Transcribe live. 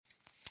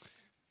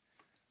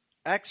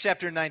Acts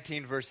chapter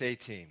 19, verse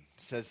 18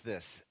 says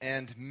this,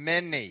 "And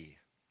many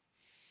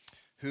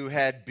who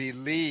had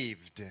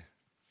believed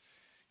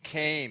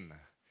came,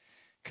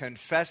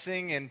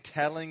 confessing and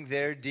telling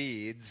their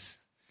deeds,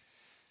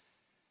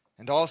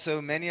 and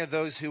also many of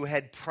those who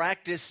had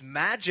practiced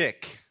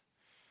magic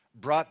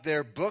brought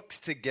their books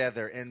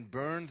together and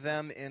burned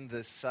them in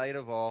the sight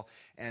of all,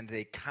 and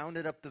they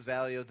counted up the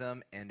value of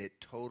them, and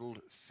it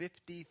totaled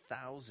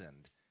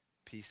 50,000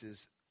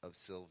 pieces of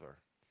silver.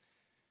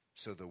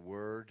 So the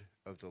word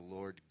of the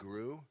Lord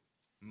grew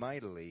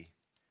mightily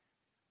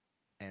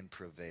and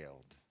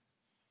prevailed."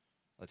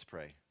 Let's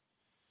pray.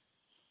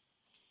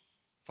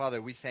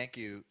 Father, we thank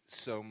you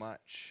so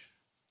much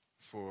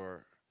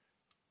for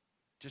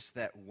just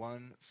that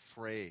one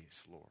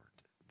phrase,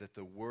 Lord, that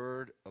the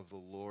word of the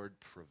Lord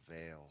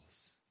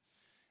prevails.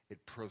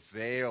 It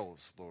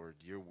prevails,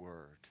 Lord, your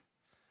word.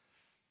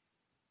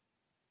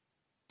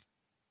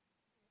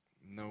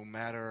 No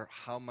matter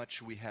how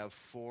much we have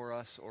for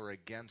us or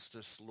against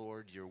us,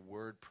 Lord, your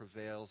word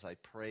prevails. I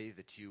pray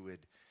that you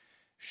would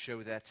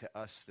show that to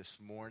us this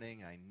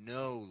morning. I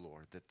know,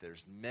 Lord, that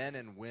there's men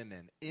and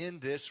women in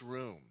this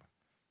room.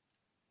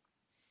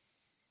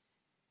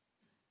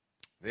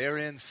 They're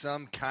in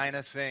some kind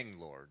of thing,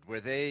 Lord,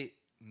 where they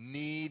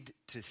need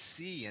to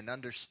see and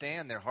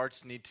understand, their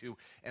hearts need to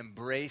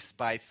embrace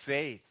by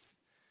faith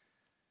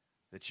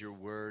that your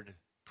word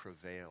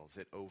prevails,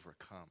 it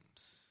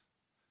overcomes.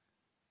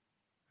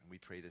 And we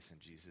pray this in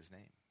Jesus'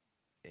 name.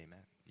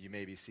 Amen. You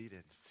may be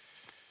seated.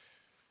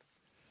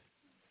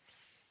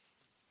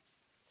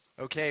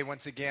 Okay,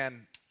 once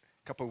again,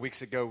 a couple of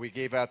weeks ago, we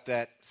gave out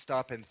that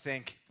Stop and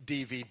Think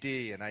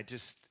DVD, and I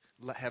just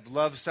have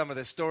loved some of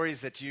the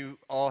stories that you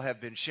all have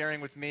been sharing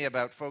with me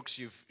about folks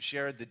you've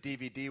shared the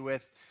DVD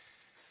with.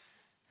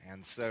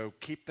 And so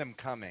keep them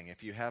coming.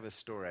 If you have a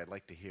story, I'd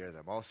like to hear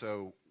them.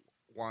 Also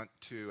want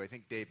to, I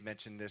think Dave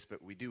mentioned this,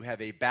 but we do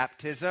have a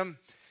baptism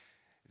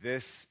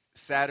this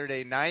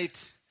Saturday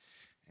night.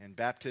 And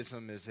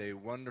baptism is a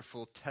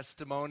wonderful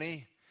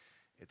testimony.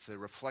 It's a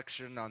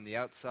reflection on the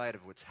outside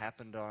of what's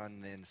happened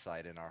on the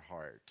inside in our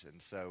heart.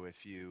 And so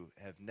if you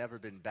have never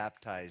been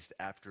baptized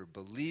after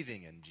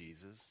believing in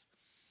Jesus,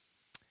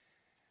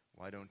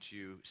 why don't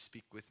you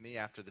speak with me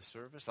after the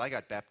service? I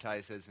got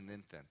baptized as an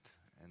infant.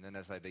 And then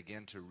as I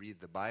began to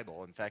read the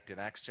Bible, in fact, in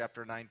Acts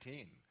chapter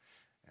 19,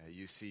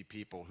 you see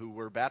people who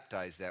were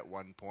baptized at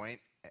one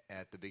point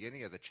at the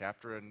beginning of the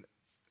chapter and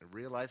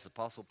realized the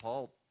Apostle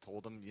Paul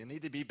told them, you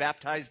need to be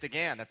baptized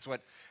again. That's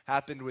what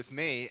happened with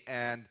me.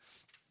 And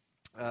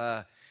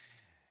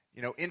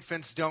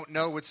infants don't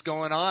know what's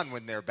going on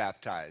when they're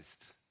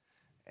baptized.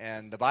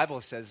 And the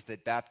Bible says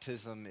that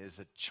baptism is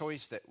a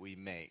choice that we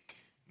make,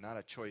 not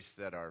a choice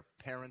that our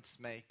parents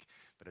make,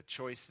 but a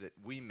choice that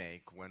we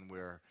make when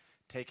we're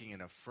taking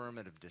an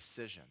affirmative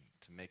decision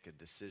to make a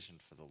decision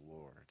for the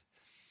Lord.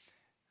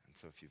 And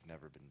so if you've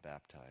never been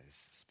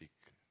baptized, speak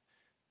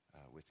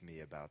with me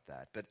about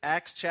that. But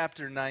Acts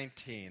chapter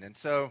 19. And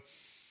so,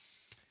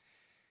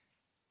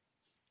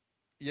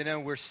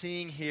 we're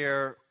seeing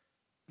here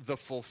the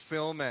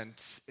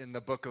fulfillment in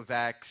the book of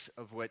Acts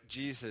of what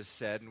Jesus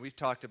said, and we've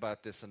talked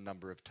about this a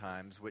number of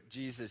times, what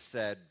Jesus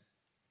said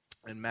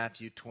in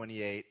Matthew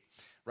 28,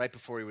 right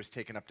before he was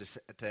taken up to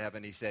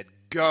heaven. He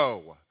said,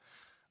 "Go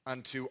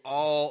unto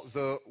all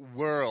the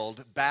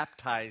world,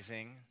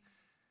 baptizing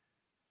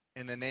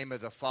in the name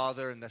of the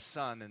Father and the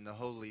Son and the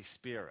Holy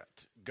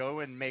Spirit."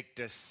 Go and make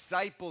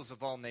disciples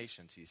of all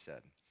nations, he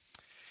said.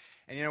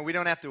 And we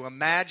don't have to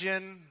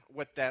imagine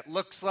what that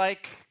looks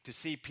like to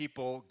see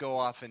people go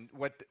off, and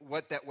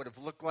what that would have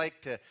looked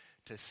like to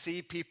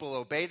see people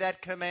obey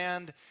that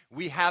command.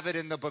 We have it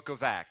in the book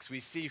of Acts. We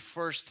see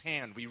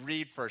firsthand. We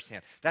read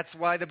firsthand. That's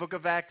why the book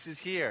of Acts is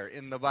here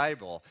in the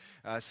Bible.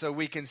 So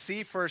we can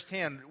see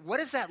firsthand, what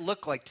does that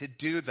look like to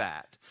do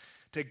that?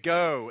 To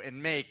go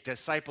and make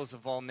disciples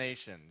of all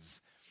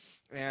nations.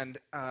 And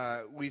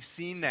we've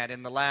seen that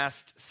in the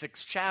last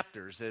 6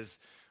 chapters as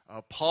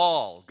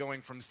Paul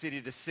going from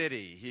city to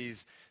city.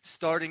 He's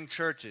starting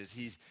churches.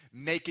 He's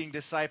making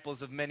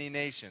disciples of many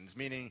nations,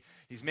 meaning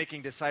he's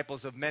making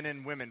disciples of men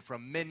and women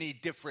from many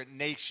different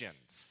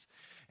nations.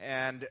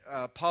 And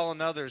Paul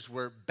and others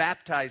were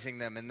baptizing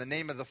them in the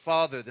name of the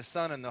Father, the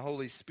Son, and the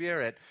Holy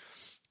Spirit.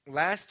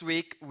 Last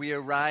week, we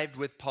arrived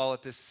with Paul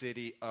at the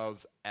city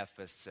of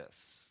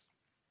Ephesus.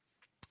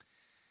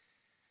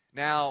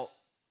 Now,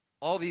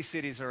 all these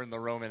cities are in the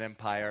Roman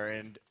Empire,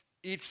 and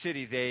each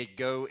city they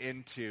go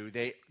into,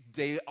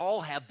 they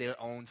all have their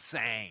own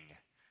thing,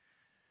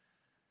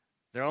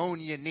 their own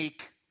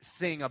unique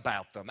thing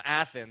about them.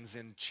 Athens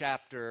in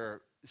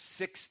chapter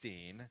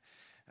 16,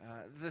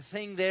 the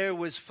thing there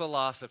was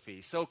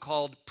philosophy,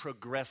 so-called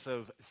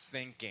progressive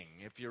thinking.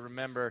 If you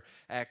remember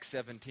Acts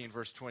 17,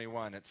 verse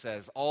 21, it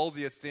says, all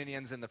the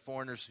Athenians and the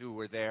foreigners who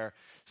were there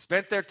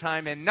spent their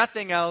time in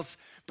nothing else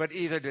but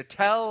either to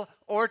tell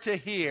or to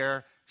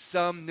hear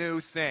some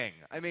new thing.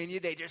 I mean,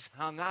 they just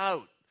hung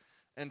out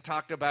and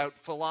talked about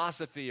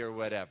philosophy or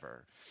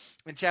whatever.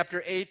 In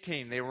chapter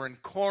 18, they were in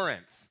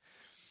Corinth.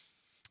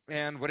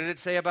 And what did it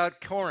say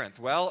about Corinth?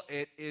 Well,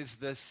 it was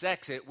the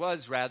sex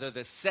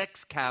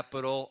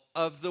capital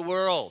of the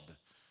world.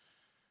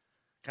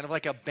 Kind of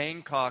like a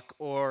Bangkok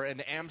or an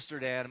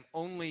Amsterdam,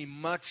 only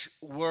much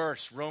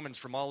worse. Romans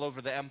from all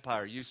over the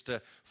empire used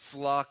to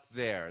flock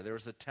there. There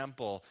was a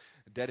temple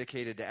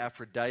dedicated to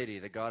Aphrodite,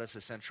 the goddess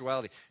of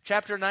sensuality.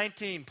 Chapter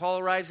 19, Paul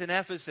arrives in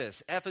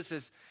Ephesus.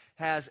 Ephesus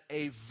had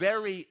a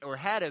very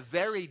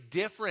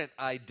different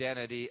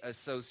identity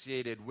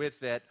associated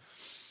with it.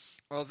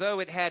 Although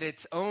it had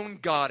its own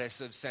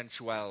goddess of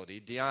sensuality,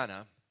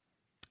 Diana,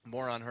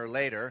 more on her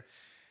later,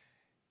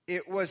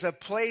 it was a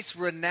place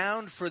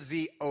renowned for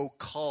the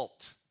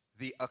occult.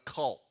 The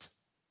occult.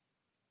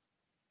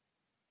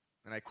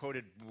 And I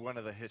quoted one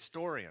of the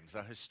historians,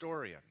 a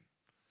historian,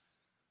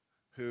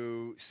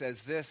 who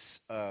says this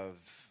of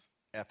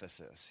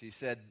Ephesus. He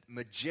said,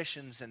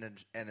 magicians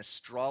and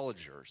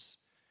astrologers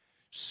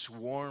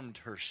swarmed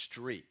her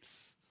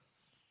streets.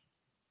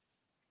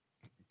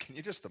 Can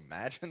you just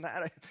imagine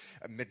that?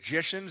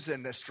 Magicians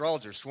and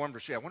astrologers swarmed her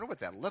streets. I wonder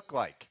what that looked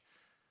like.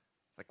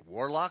 Like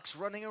warlocks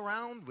running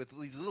around with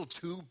these little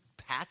tube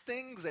hat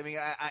things? I mean,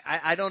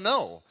 I don't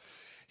know.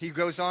 He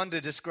goes on to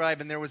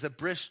describe, and there was a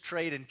brisk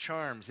trade in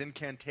charms,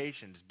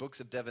 incantations, books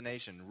of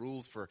divination,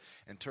 rules for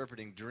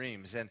interpreting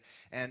dreams.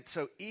 And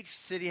so each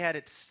city had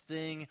its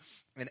thing.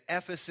 In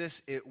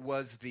Ephesus, it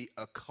was the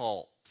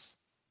occult.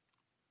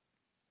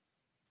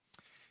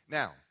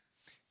 Now,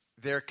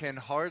 there can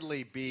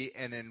hardly be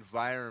an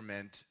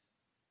environment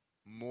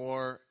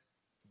more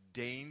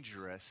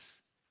dangerous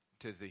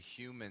to the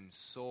human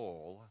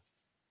soul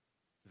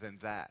than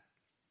that.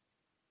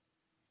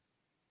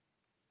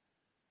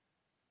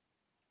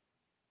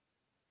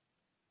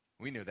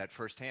 We knew that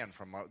firsthand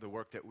from the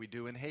work that we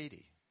do in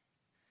Haiti.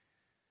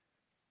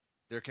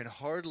 There can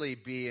hardly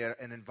be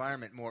an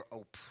environment more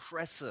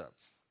oppressive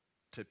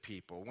to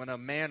people. When a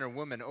man or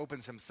woman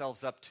opens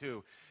themselves up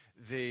to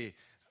the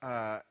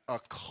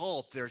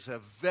occult, there's a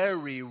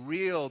very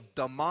real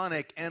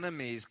demonic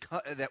enemies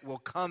that will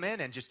come in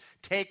and just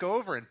take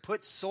over and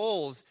put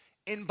souls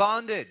in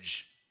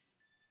bondage.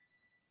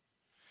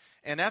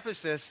 In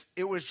Ephesus,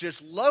 it was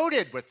just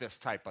loaded with this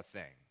type of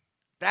thing.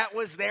 That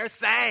was their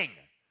thing.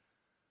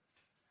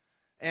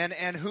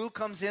 And who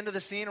comes into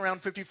the scene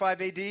around 55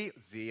 AD?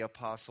 The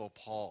Apostle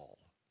Paul.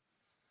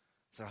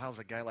 So how's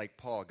a guy like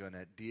Paul going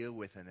to deal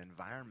with an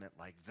environment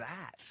like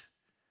that?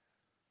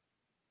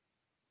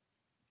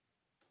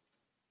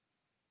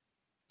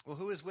 Well,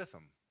 who is with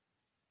him?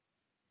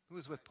 Who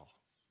is with Paul?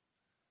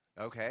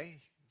 Okay,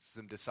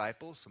 some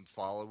disciples, some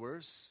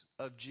followers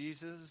of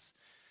Jesus,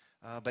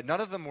 but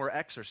none of them were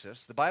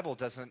exorcists. The Bible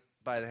doesn't,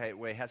 by the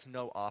way, has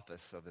no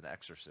office of an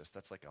exorcist.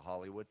 That's like a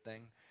Hollywood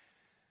thing.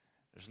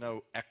 There's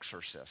no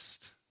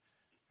exorcist.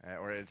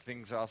 Or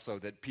things also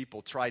that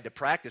people tried to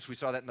practice. We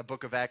saw that in the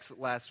book of Acts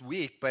last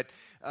week. But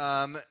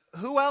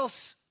who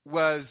else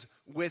was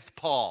with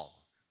Paul?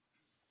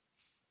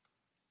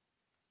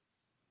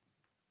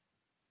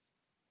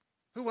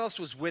 Who else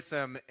was with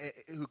him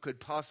who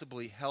could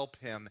possibly help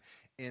him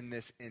in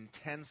this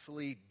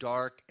intensely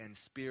dark and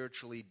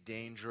spiritually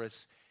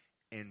dangerous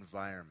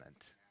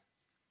environment?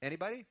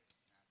 Anybody?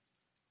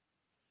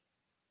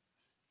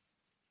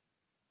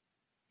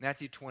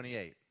 Matthew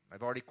 28.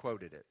 I've already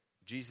quoted it.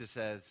 Jesus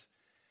says,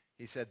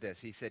 he said this.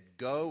 He said,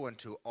 "Go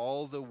into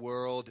all the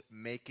world,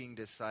 making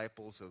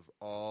disciples of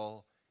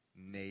all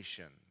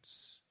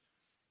nations."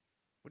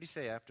 What do you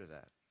say after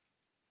that?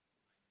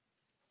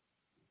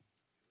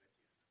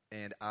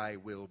 "And I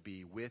will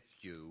be with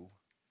you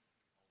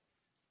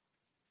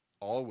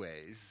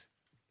always,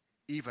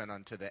 even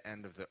unto the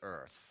end of the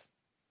earth."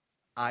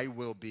 I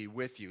will be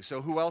with you.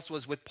 So who else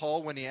was with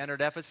Paul when he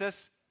entered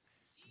Ephesus?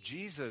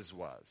 Jesus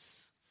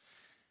was.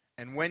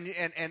 And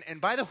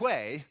by the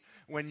way,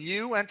 when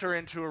you enter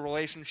into a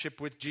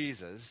relationship with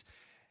Jesus,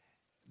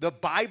 the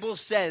Bible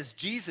says,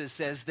 Jesus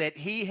says that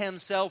he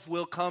himself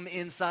will come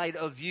inside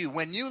of you.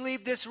 When you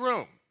leave this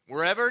room,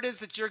 wherever it is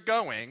that you're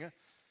going,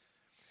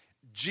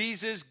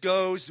 Jesus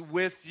goes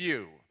with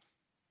you.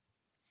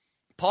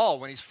 Paul,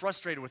 when he's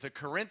frustrated with the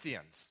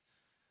Corinthians,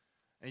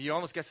 and you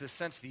almost get the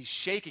sense that he's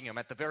shaking them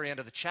at the very end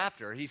of the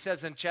chapter. He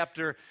says in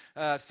chapter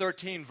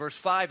 13, verse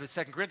 5 of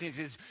 2 Corinthians,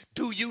 he says,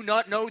 "Do you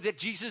not know that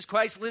Jesus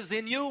Christ lives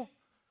in you?"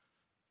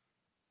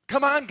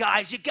 Come on,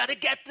 guys, you got to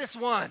get this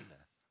one.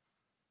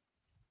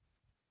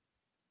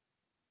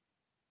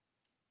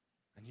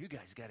 And you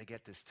guys got to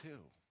get this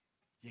too.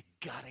 You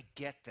got to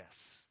get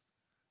this.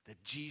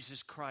 That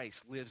Jesus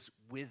Christ lives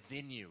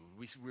within you.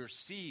 We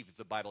receive,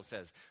 the Bible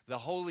says, the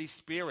Holy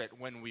Spirit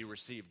when we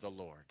receive the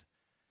Lord.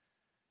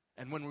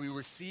 And when we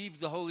receive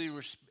the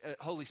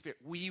Holy Spirit,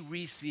 we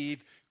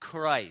receive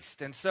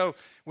Christ. And so,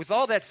 with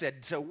all that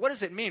said, so what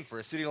does it mean for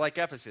a city like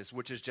Ephesus,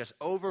 which is just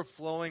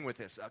overflowing with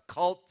this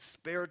occult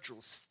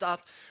spiritual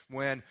stuff,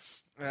 when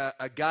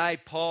a guy,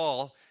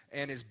 Paul,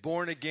 and his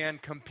born-again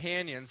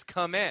companions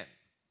come in?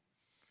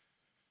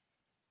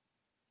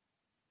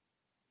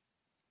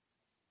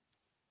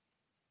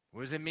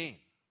 What does it mean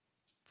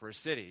for a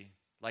city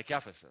like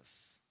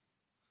Ephesus?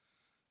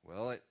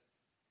 Well, it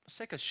let's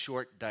take a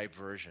short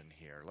diversion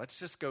here. Let's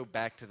just go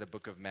back to the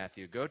book of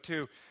Matthew. Go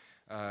to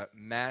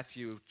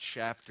Matthew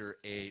chapter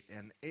 8,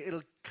 and it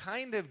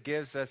kind of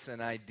gives us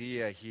an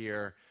idea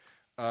here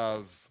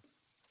of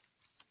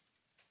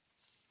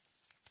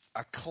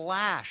a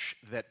clash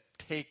that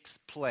takes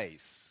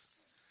place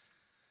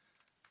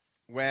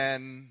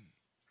when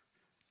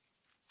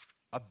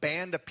a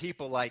band of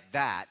people like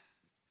that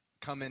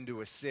come into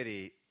a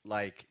city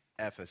like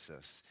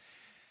Ephesus.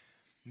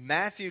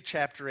 Matthew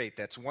chapter 8,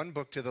 that's one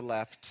book to the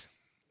left,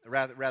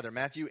 rather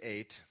Matthew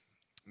 8,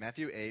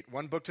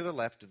 one book to the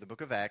left of the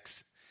book of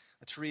Acts.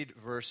 Let's read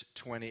verse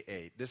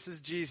 28. This is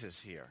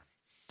Jesus here.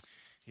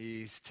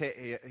 He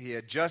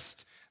had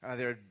just,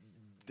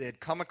 they had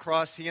come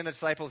across, he and the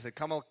disciples had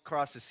come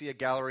across the Sea of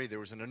Galilee. There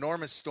was an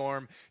enormous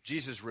storm.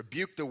 Jesus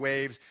rebuked the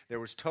waves. There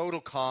was total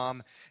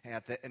calm.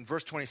 In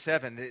verse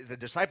 27, the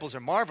disciples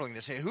are marveling.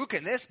 They say, who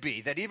can this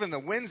be that even the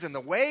winds and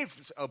the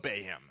waves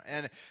obey him?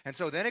 And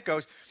so then it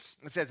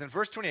says in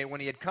verse 28,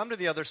 when he had come to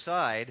the other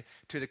side,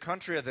 to the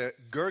country of the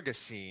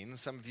Gergesenes,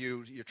 some of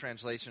you, your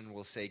translation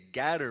will say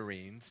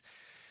Gadarenes,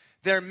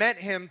 there met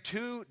him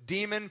 2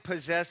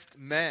 demon-possessed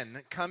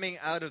men coming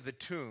out of the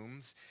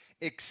tombs,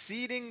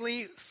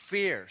 exceedingly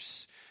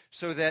fierce,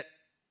 so that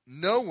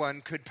no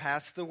one could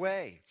pass the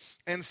way.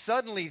 And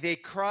suddenly they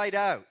cried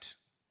out,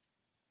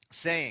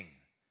 saying,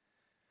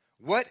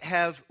 what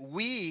have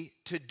we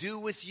to do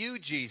with you,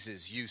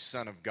 Jesus, you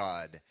Son of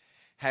God?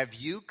 Have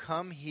you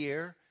come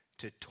here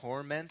to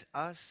torment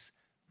us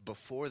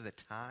before the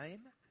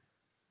time?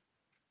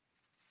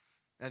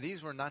 Now,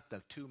 these were not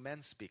the 2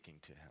 men speaking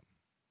to him.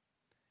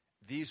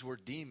 These were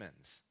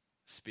demons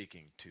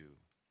speaking to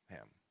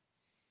him.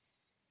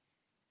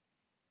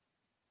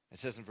 It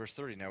says in verse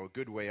 30, now a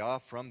good way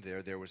off from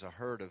there was a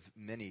herd of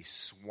many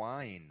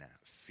swine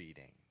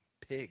feeding,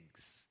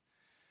 pigs.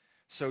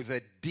 So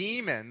the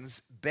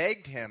demons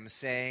begged him,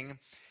 saying,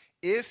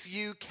 if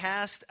you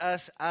cast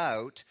us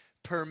out,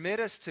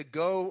 permit us to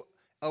go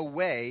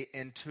away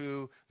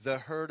into the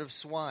herd of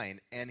swine.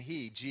 And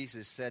he,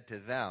 Jesus, said to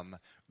them,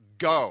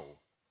 go.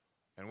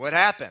 And what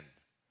happened?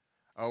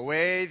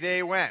 Away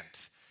they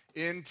went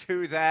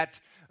into that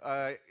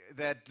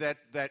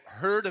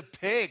herd of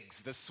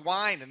pigs, the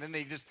swine, and then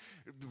they just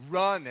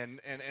run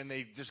and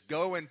they just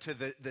go into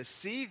the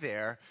sea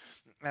there.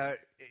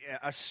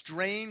 A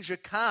strange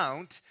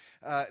account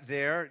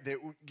there that,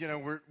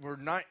 we're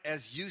not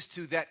as used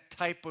to that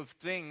type of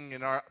thing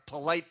in our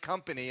polite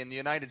company in the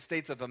United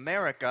States of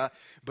America,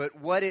 but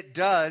what it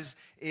does,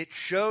 it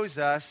shows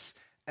us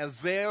a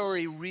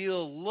very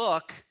real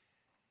look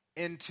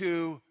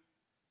into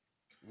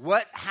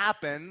what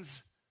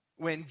happens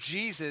when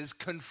Jesus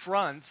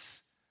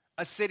confronts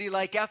a city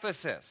like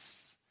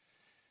Ephesus.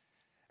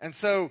 And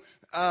so,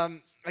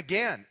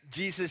 again,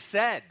 Jesus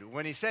said,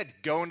 when he said,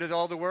 go into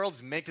all the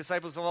worlds, make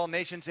disciples of all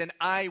nations, and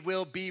I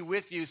will be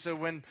with you. So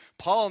when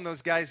Paul and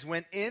those guys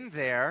went in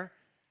there,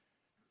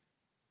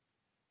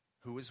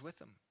 who was with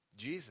them?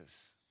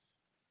 Jesus.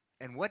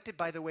 And what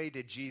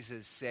did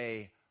Jesus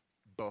say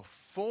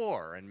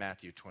before in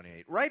Matthew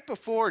 28? Right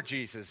before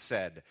Jesus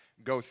said,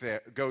 go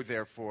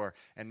therefore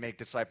and make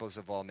disciples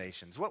of all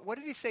nations. What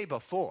did he say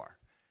before?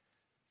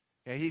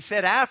 He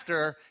said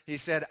after, he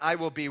said, I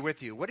will be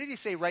with you. What did he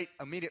say right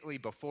immediately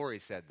before he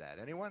said that?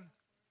 Anyone?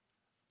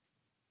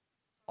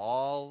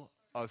 All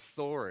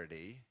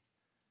authority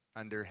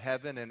under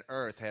heaven and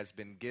earth has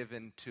been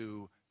given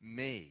to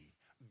me.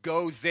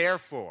 Go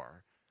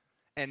therefore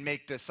and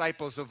make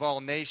disciples of all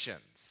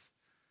nations,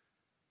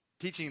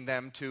 teaching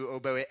them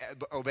to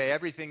obey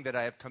everything that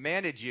I have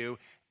commanded you,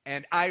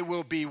 and I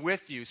will be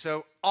with you.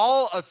 So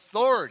all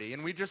authority,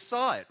 and we just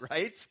saw it,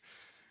 right?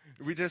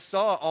 We just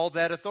saw all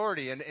that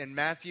authority in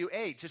Matthew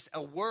 8. Just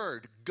a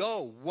word,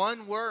 go,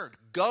 one word,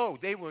 go.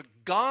 They were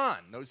gone,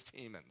 those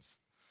demons.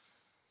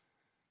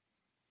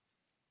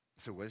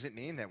 So what does it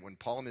mean that when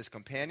Paul and his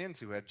companions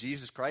who have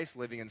Jesus Christ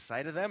living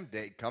inside of them,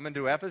 they come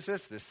into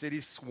Ephesus, the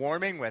city's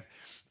swarming with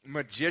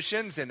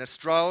magicians and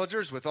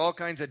astrologers with all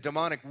kinds of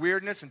demonic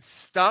weirdness and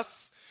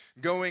stuff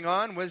going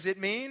on? What does it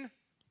mean? It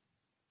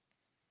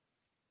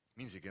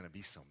means there's going to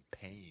be some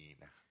pain.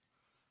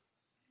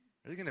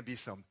 There's going to be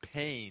some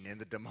pain in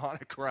the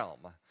demonic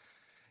realm.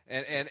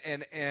 And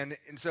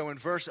so in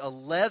verse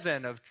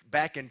 11 of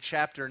back in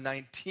chapter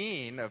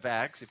 19 of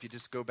Acts, if you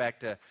just go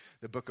back to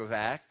the book of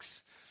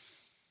Acts,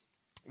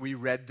 we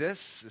read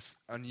this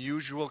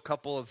unusual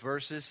couple of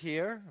verses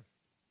here.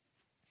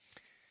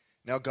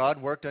 Now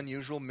God worked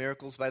unusual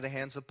miracles by the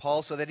hands of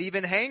Paul, so that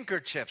even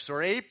handkerchiefs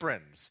or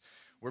aprons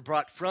were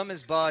brought from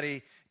his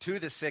body to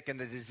the sick, and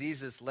the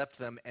diseases left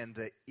them, and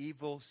the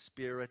evil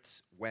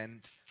spirits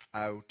went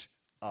out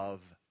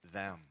of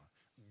them.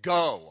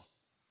 Go.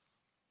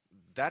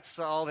 That's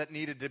all that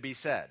needed to be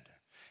said.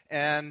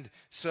 And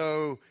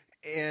so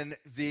in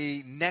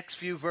the next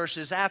few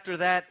verses after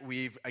that,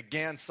 we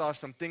again saw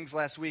some things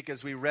last week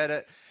as we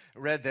read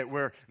that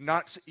we're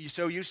not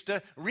so used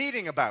to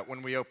reading about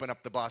when we open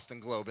up the Boston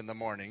Globe in the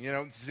morning.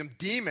 Some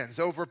demons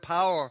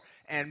overpower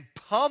and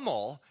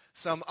pummel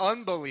some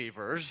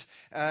unbelievers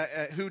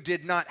who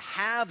did not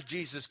have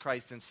Jesus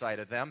Christ inside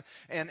of them.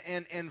 And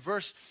in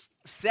verse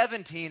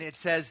 17, it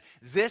says,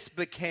 this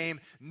became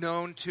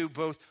known to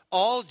both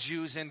all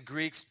Jews and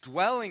Greeks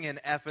dwelling in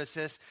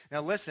Ephesus.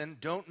 Now listen,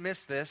 don't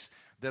miss this.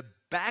 The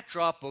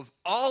backdrop of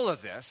all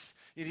of this,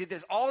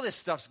 all this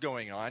stuff's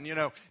going on.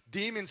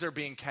 Demons are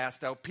being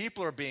cast out.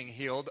 People are being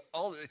healed.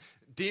 All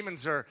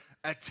demons are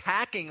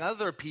attacking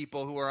other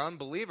people who are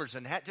unbelievers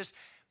and just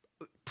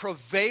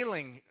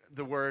prevailing,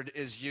 the word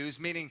is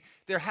used, meaning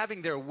they're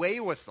having their way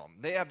with them.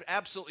 They have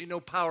absolutely no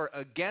power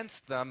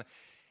against them.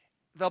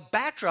 The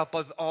backdrop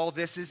of all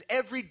this is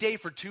every day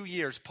for 2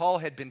 years, Paul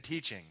had been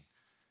teaching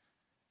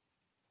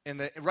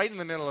right in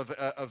the middle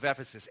of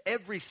Ephesus,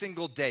 every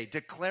single day,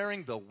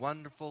 declaring the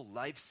wonderful,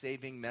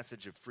 life-saving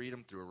message of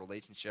freedom through a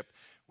relationship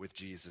with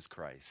Jesus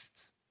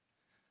Christ.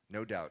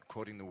 No doubt,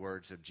 quoting the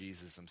words of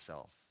Jesus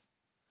himself,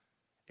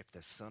 if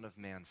the Son of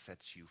Man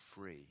sets you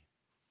free,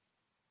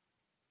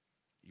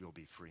 you'll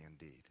be free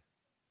indeed.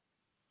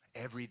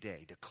 Every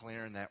day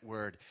declaring that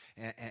word.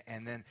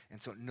 And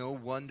so no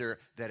wonder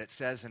that it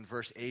says in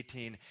verse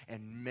 18,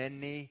 and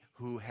many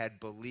who had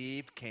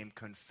believed came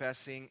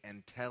confessing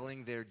and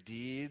telling their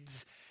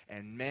deeds,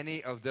 and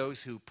many of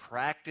those who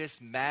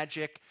practiced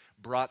magic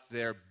brought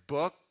their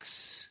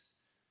books.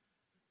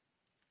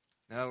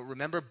 Now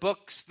remember,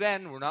 books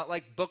then were not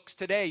like books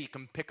today. You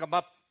can pick them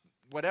up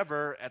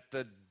whatever at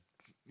the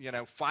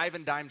 5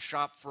 and dime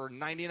shop for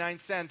 99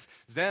 cents.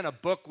 Then a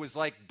book was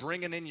like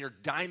bringing in your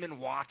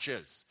diamond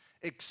watches.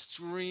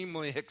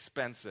 Extremely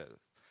expensive.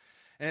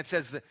 And it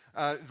says,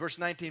 that, verse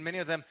 19, many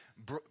of them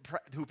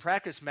who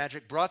practiced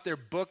magic brought their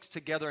books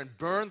together and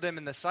burned them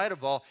in the sight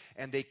of all,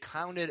 and they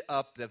counted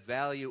up the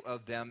value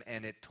of them,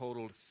 and it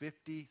totaled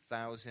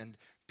 50,000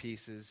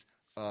 pieces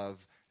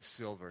of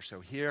silver. So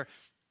here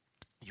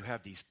you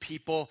have these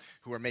people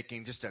who are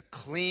making just a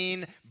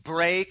clean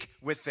break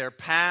with their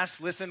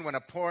past. Listen, when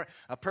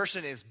a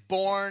person is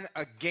born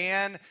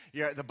again,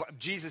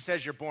 Jesus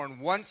says you're born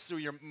once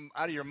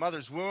out of your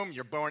mother's womb.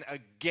 You're born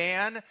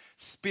again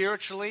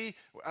spiritually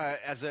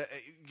as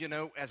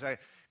a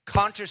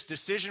conscious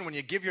decision when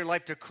you give your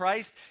life to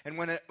Christ. And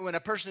when a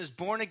person is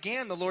born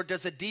again, the Lord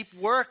does a deep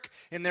work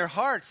in their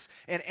hearts.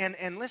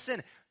 And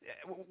listen,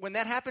 when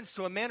that happens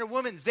to a man or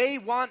woman, they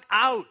want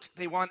out.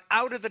 They want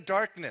out of the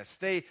darkness.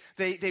 They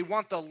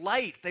want the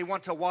light. They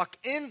want to walk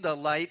in the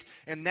light.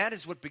 And that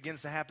is what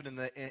begins to happen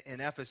in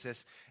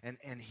Ephesus.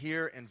 And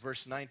here in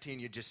verse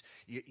 19,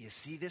 you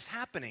see this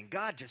happening.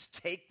 God, just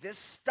take this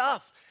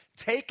stuff.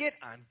 Take it.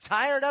 I'm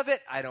tired of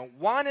it. I don't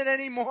want it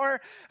anymore.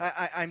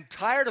 I'm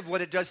tired of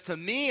what it does to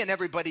me and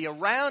everybody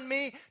around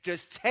me.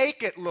 Just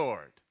take it,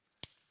 Lord.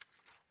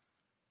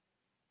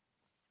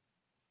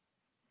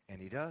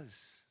 And he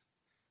does.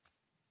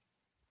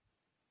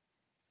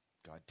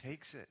 God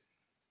takes it.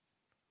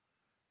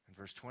 And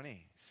verse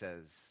 20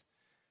 says,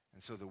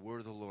 and so the word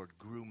of the Lord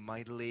grew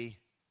mightily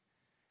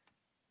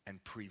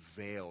and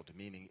prevailed,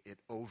 meaning it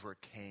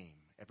overcame.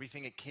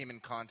 Everything it came in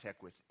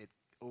contact with, it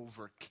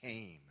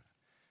overcame.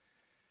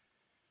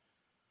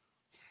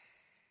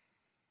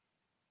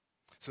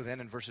 So then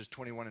in verses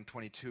 21 and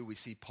 22, we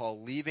see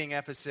Paul leaving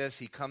Ephesus.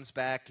 He comes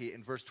back.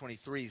 In verse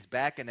 23, he's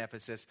back in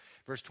Ephesus.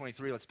 Verse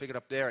 23, let's pick it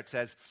up there. It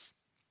says,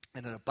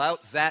 and at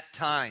about that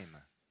time,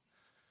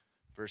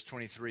 verse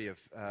 23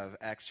 of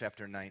Acts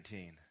chapter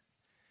 19.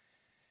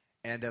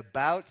 And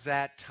about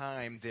that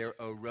time there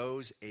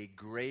arose a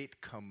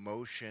great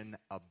commotion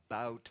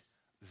about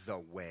the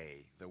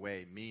way. The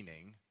way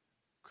meaning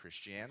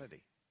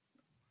Christianity.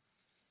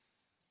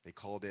 They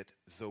called it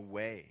the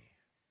way.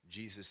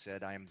 Jesus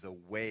said, I am the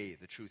way,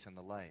 the truth, and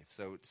the life.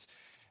 So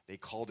they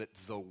called it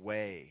the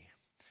way.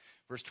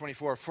 Verse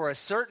 24, for a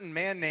certain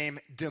man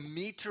named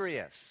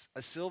Demetrius,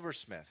 a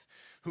silversmith,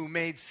 who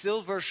made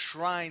silver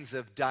shrines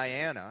of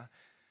Diana,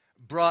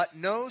 brought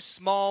no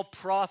small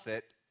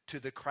profit to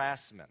the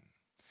craftsmen.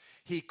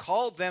 He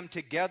called them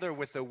together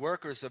with the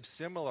workers of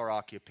similar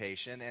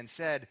occupation and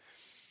said,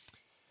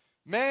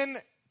 men,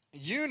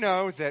 you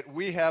know that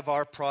we have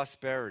our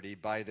prosperity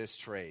by this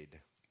trade.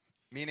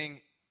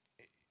 Meaning,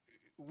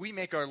 we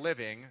make our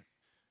living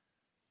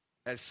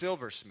as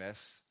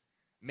silversmiths,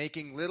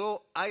 making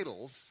little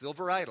idols,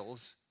 silver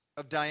idols,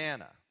 of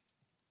Diana.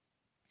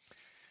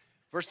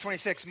 Verse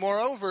 26,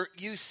 moreover,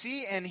 you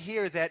see and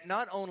hear that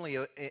not only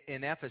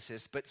in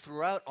Ephesus, but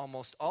throughout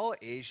almost all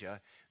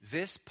Asia,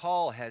 this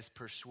Paul has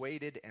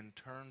persuaded and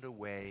turned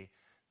away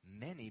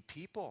many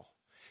people,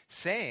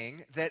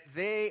 saying that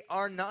they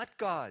are not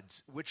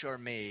gods which are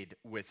made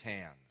with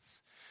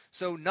hands.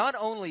 So not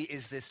only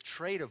is this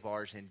trade of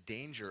ours in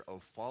danger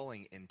of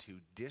falling into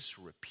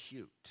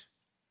disrepute,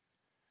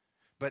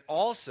 but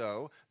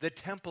also the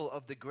temple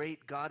of the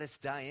great goddess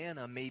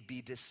Diana may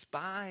be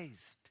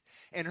despised,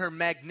 and her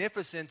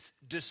magnificence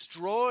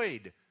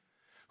destroyed,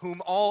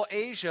 whom all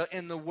Asia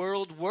and the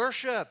world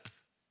worship.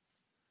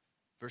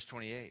 Verse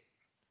 28.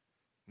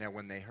 Now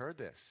when they heard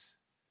this,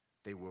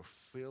 they were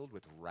filled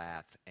with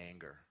wrath,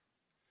 anger.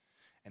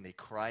 And they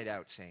cried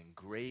out, saying,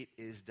 great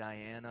is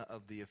Diana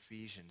of the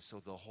Ephesians. So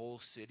the whole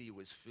city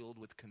was filled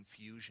with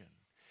confusion.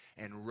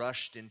 and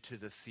rushed into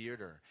the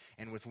theater.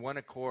 And with one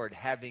accord,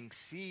 having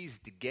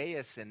seized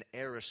Gaius and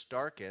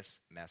Aristarchus,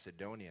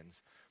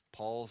 Macedonians,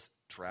 Paul's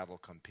travel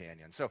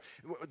companions. So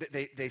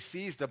they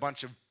seized a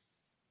bunch of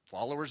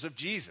followers of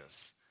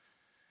Jesus.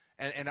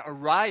 And a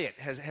riot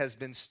has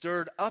been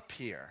stirred up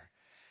here.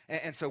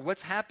 And so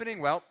what's happening?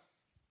 Well,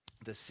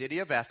 the city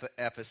of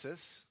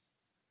Ephesus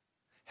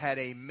had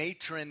a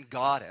matron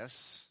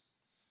goddess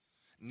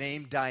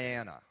named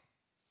Diana,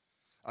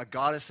 a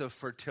goddess of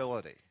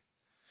fertility.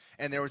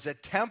 And there was a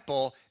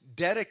temple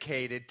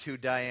dedicated to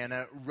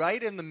Diana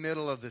right in the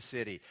middle of the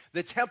city.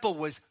 The temple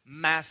was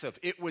massive.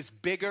 It was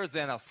bigger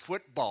than a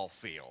football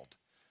field.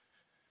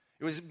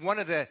 It was one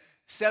of the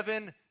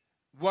 7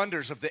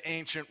 wonders of the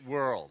ancient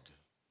world,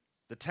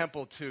 the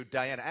temple to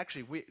Diana.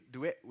 Actually, do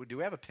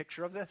we have a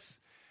picture of this?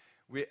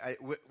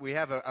 We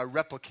have a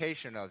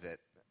replication of it.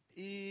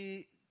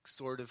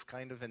 Sort of,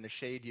 kind of in the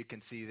shade you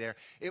can see there.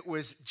 It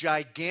was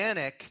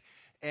gigantic,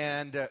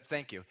 and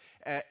thank you.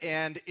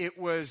 And it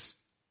was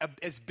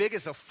as big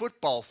as a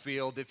football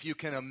field, if you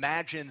can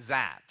imagine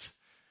that.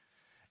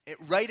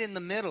 Right in the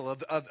middle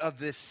of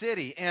this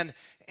city. And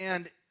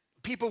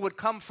people would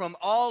come from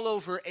all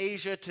over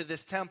Asia to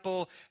this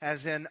temple,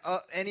 as in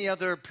any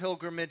other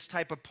pilgrimage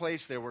type of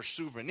place. There were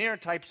souvenir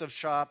types of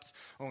shops,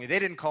 only they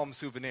didn't call them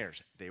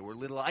souvenirs. They were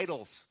little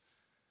idols,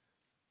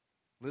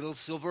 little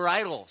silver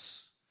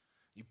idols.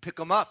 You pick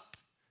them up,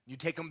 you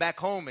take them back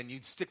home, and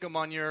you'd stick them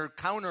on your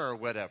counter or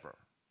whatever.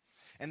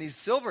 And these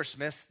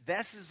silversmiths,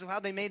 this is how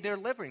they made their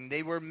living.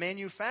 They were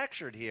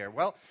manufactured here.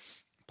 Well,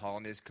 Paul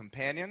and his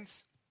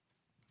companions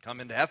come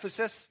into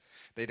Ephesus.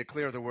 They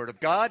declare the word of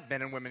God.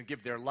 Men and women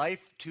give their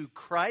life to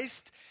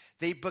Christ.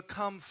 They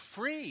become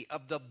free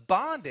of the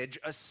bondage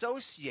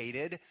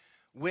associated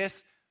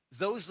with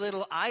those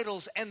little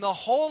idols and the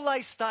whole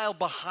lifestyle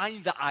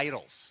behind the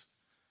idols,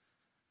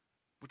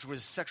 which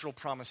was sexual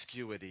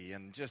promiscuity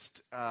and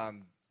just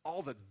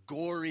all the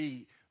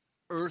gory,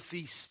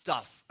 earthy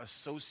stuff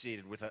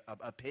associated with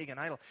a pagan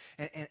idol.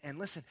 And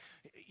listen,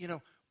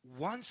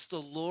 once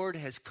the Lord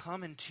has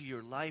come into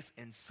your life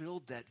and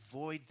filled that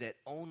void that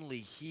only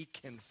He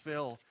can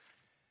fill,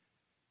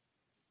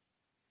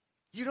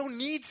 you don't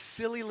need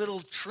silly little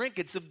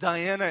trinkets of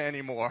Diana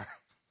anymore.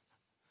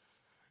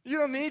 You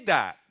don't need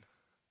that.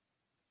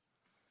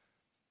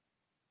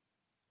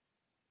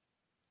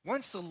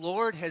 Once the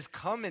Lord has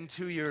come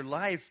into your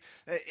life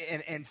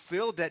and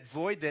filled that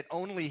void that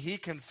only He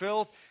can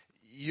fill,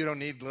 you don't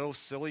need little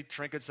silly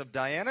trinkets of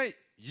Diana.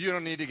 You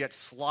don't need to get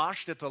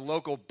sloshed at the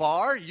local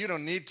bar. You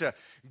don't need to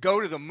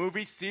go to the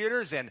movie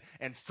theaters and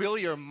fill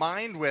your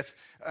mind with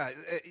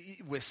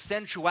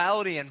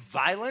sensuality and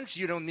violence.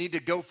 You don't need to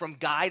go from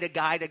guy to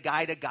guy to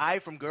guy to guy,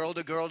 from girl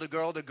to girl to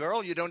girl to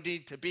girl. You don't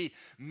need to be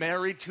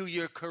married to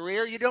your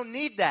career. You don't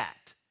need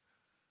that.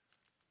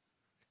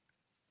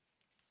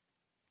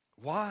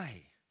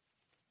 Why?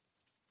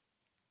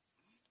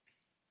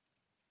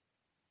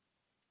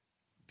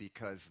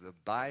 Because the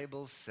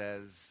Bible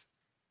says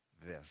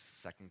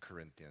this, 2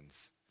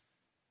 Corinthians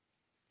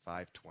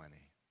 5:20.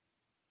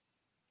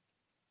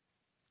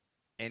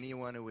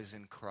 Anyone who is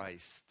in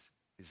Christ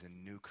is a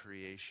new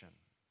creation.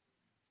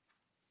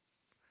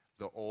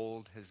 The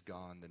old has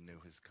gone, the new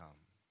has come.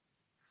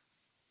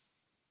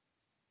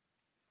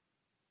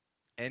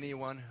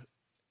 Anyone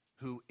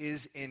who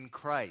is in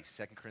Christ,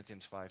 2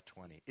 Corinthians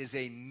 5:20, is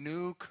a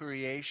new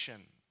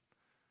creation.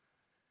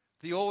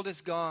 The old is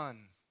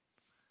gone.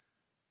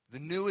 The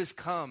new has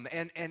come.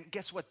 And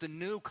guess what? The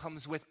new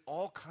comes with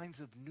all kinds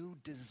of new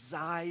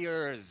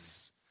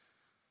desires.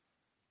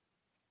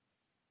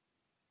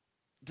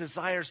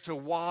 Desires to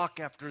walk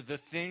after the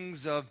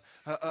things of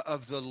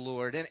the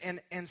Lord.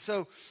 And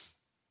so,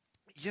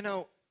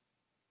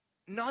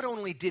 not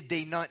only did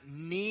they not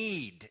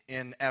need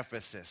in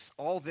Ephesus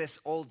all this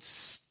old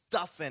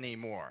stuff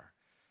anymore,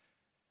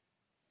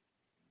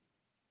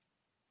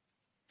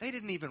 they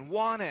didn't even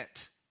want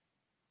it.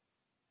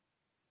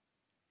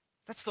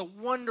 That's the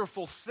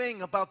wonderful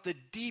thing about the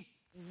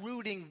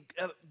deep-rooting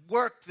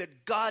work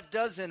that God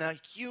does in a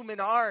human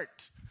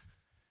heart.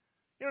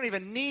 You don't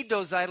even need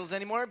those idols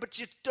anymore, but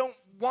you don't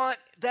want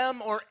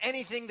them or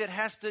anything that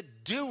has to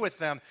do with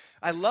them.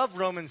 I love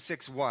Romans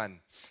 6:1.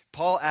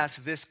 Paul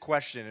asks this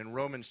question in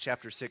Romans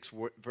chapter 6,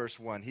 verse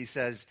 1. He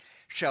says,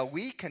 "Shall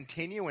we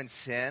continue in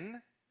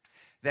sin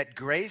that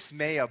grace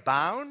may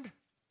abound?"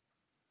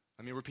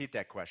 Let me repeat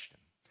that question.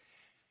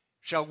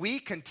 Shall we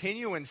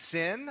continue in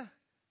sin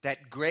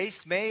that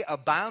grace may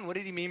abound? What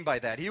did he mean by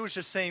that? He was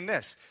just saying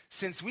this: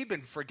 since we've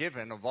been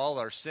forgiven of all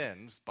our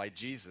sins by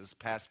Jesus,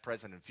 past,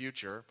 present, and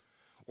future,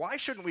 why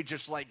shouldn't we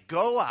just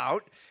go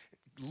out,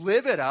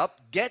 live it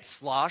up, get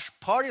sloshed,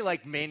 party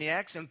like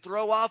maniacs, and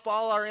throw off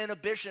all our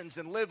inhibitions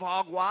and live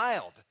hog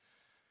wild?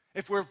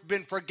 If we've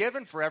been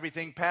forgiven for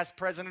everything, past,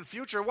 present, and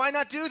future, why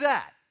not do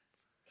that?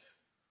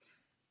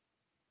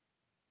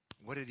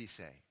 What did he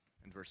say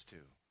in verse 2?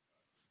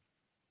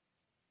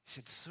 He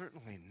said,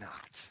 certainly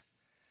not.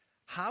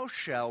 How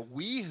shall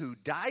we who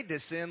died to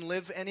sin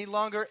live any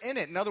longer in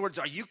it? In other words,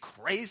 are you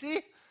crazy?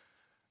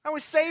 I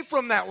was saved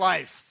from that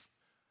life.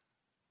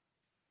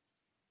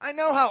 I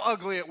know how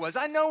ugly it was.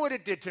 I know what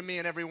it did to me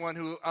and everyone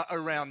who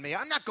around me.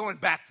 I'm not going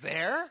back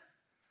there.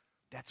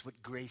 That's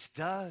what grace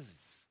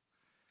does.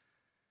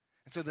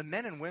 And so the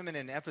men and women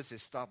in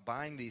Ephesus stopped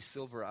buying these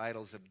silver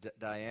idols of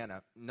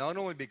Diana, not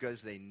only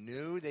because they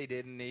knew they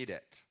didn't need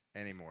it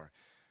anymore,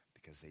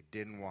 because they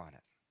didn't want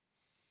it.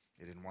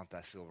 They didn't want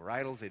the silver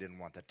idols. They didn't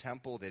want the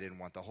temple. They didn't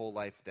want the whole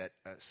life that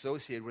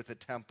associated with the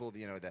temple,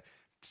 the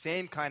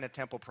same kind of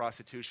temple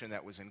prostitution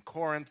that was in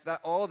Corinth,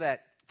 all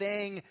that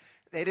thing.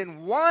 They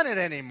didn't want it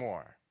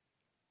anymore.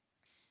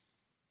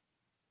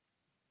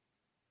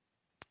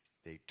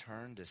 They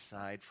turned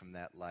aside from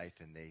that life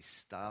and they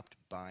stopped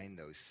buying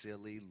those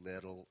silly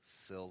little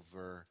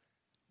silver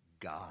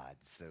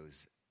gods,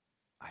 those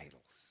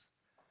idols.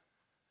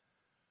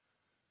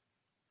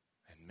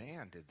 And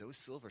man, did those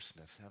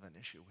silversmiths have an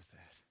issue with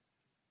that.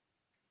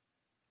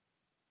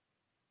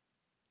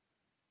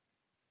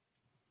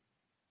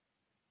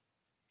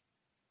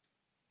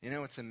 You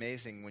know, it's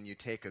amazing when you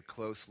take a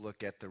close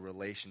look at the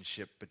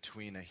relationship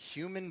between a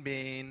human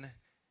being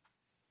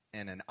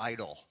and an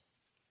idol.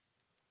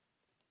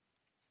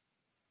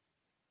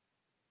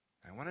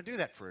 I want to do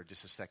that for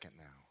just a second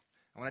now.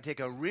 I want to take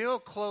a real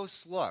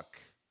close look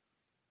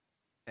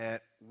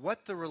at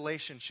what the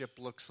relationship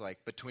looks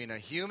like between a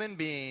human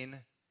being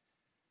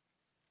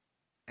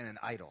and an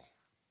idol.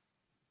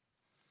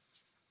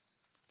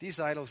 These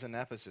idols in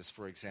Ephesus,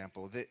 for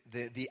example,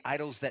 the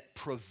idols that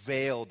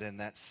prevailed in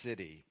that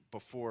city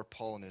before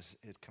Paul and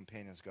his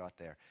companions got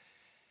there.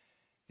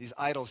 These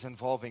idols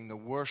involving the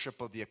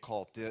worship of the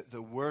occult,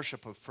 the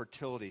worship of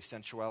fertility,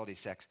 sensuality,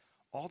 sex.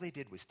 All they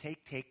did was take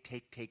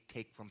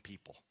from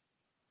people.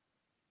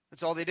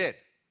 That's all they did.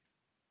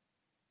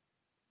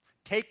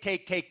 Take.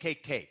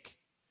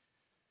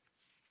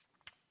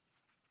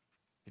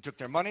 They took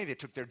their money, they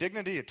took their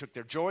dignity, they took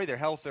their joy, their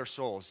health, their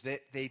souls.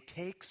 They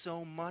take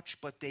so much,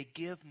 but they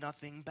give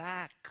nothing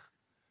back.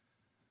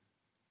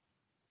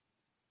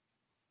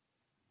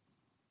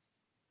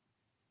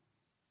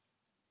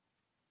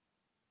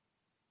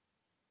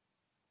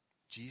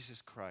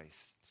 Jesus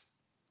Christ,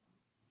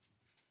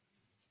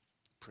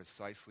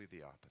 precisely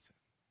the opposite.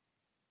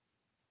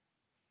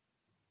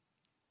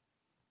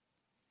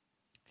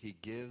 He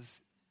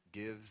gives,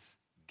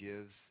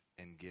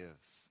 and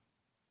gives.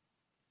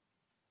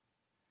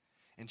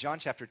 In John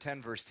chapter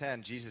 10, verse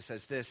 10, Jesus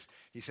says this.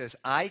 He says,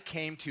 I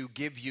came to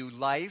give you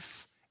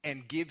life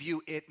and give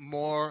you it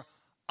more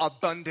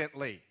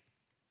abundantly.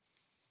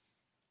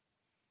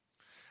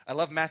 I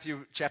love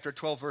Matthew chapter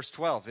 12, verse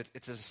 12.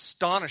 It's an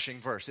astonishing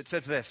verse. It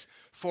says this,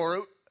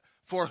 for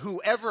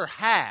whoever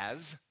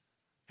has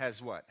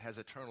what? Has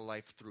eternal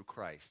life through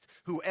Christ.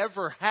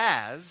 Whoever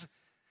has,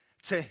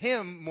 to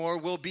him more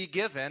will be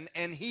given,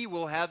 and he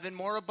will have in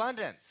more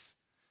abundance.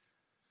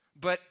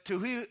 But to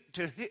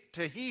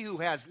he who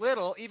has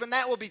little, even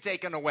that will be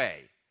taken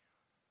away.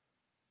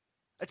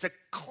 It's a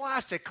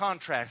classic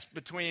contrast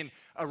between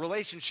a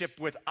relationship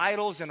with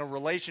idols and a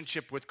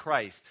relationship with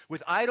Christ.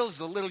 With idols,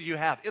 the little you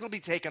have, it'll be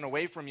taken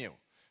away from you.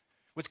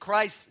 With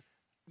Christ,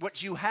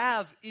 what you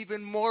have,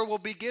 even more will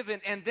be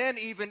given, and then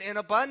even in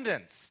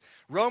abundance.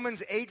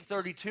 Romans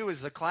 8:32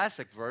 is a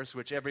classic verse,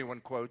 which everyone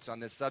quotes on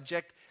this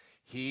subject.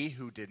 He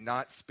who did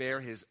not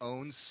spare his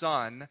own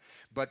son,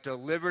 but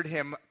delivered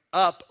him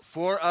up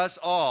for us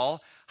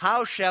all,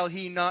 how shall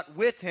he not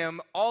with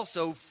him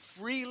also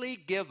freely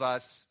give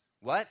us,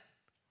 what?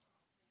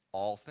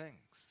 All things.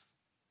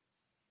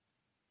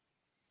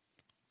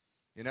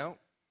 You know,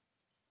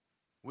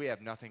 we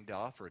have nothing to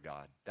offer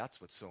God. That's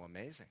what's so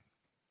amazing.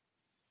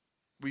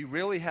 We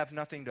really have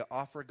nothing to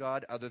offer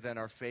God other than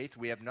our faith.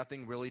 We have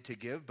nothing really to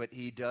give, but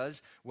he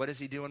does. What does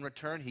he do in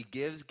return? He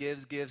gives,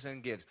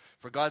 and gives.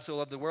 For God so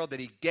loved the world that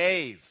he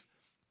gave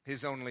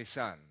his only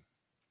son.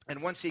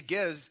 And once he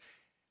gives,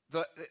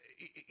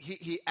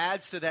 he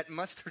adds to that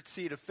mustard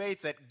seed of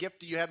faith, that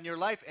gift you have in your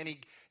life, and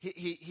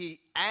he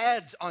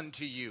adds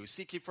unto you.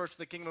 Seek ye first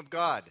the kingdom of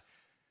God.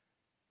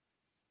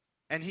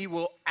 And he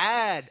will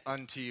add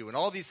unto you. And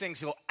all these things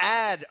he'll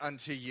add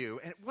unto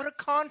you. And what a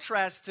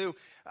contrast to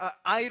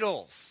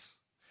idols.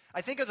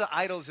 I think of the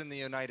idols in the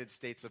United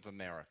States of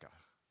America.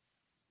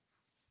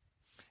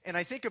 And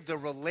I think of the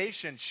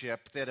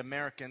relationship that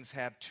Americans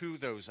have to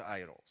those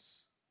idols.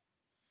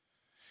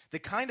 The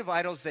kind of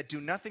idols that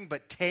do nothing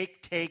but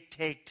take.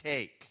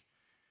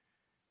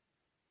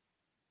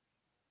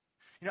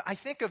 You know, I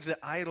think of the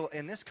idol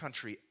in this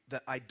country,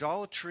 the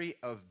idolatry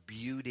of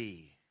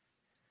beauty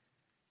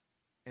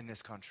in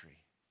this country.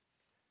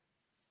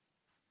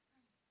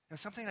 Now,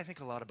 something I think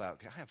a lot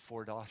about. I have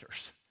 4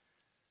 daughters.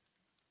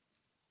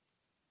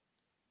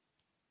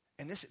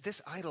 And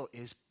this idol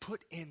is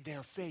put in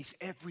their face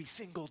every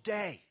single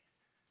day.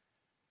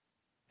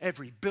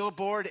 Every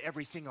billboard,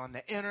 everything on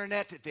the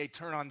internet that they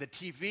turn on the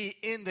TV,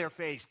 in their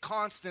face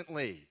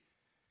constantly.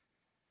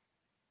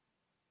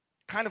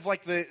 Kind of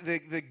like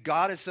the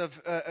goddess of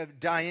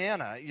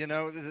Diana, you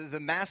know, the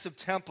massive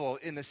temple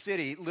in the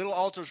city, little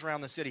altars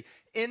around the city,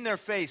 in their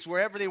face,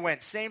 wherever they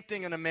went. Same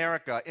thing in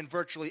America, in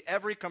virtually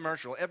every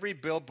commercial, every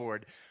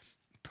billboard.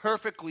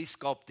 perfectly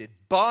sculpted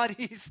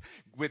bodies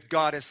with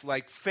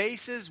goddess-like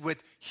faces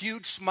with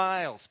huge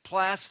smiles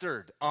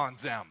plastered on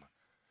them.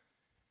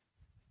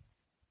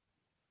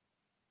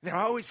 They're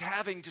always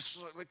having just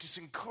like this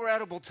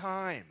incredible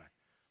time.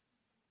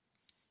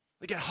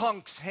 They get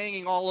hunks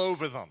hanging all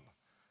over them.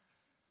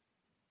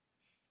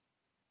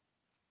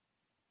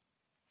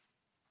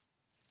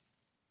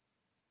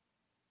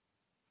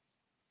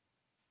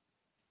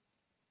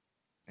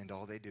 And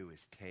all they do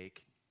is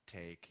take,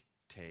 and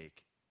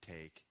take.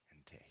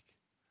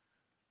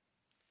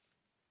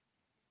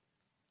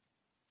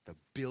 The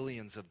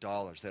billions of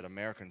dollars that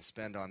Americans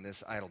spend on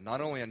this idol,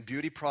 not only on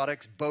beauty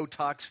products,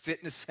 Botox,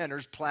 fitness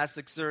centers,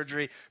 plastic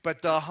surgery,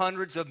 but the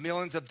hundreds of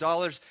millions of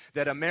dollars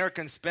that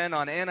Americans spend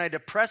on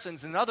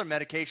antidepressants and other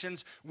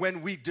medications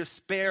when we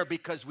despair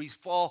because we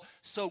fall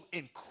so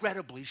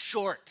incredibly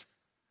short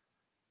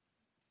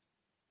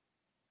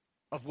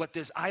of what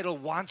this idol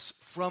wants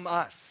from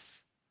us.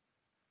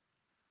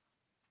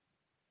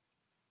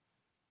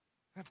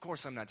 Of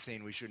course, I'm not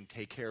saying we shouldn't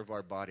take care of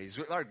our bodies.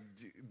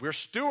 We're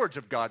stewards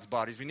of God's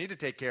bodies. We need to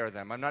take care of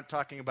them. I'm not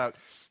talking about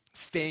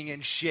staying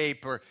in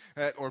shape or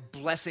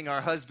blessing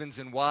our husbands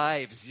and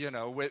wives,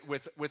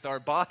 with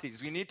our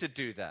bodies. We need to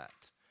do that.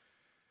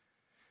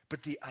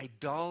 But the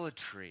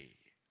idolatry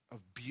of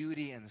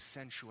beauty and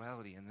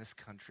sensuality in this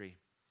country,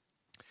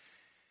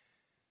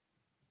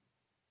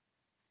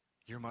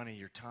 your money,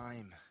 your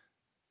time,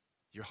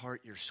 your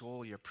heart, your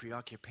soul, your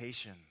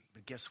preoccupation.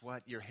 But guess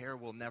what? Your hair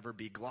will never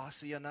be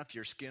glossy enough.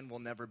 Your skin will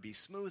never be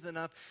smooth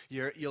enough.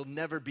 You'll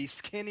never be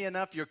skinny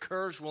enough. Your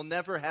curves will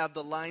never have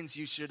the lines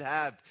you should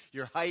have.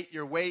 Your height,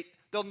 your weight,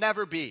 they'll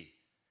never be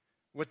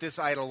what this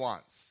idol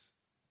wants.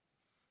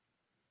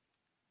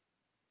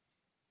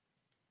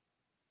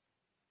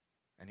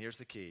 And here's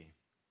the key.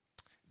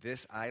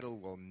 This idol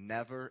will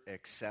never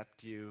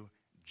accept you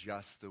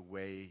just the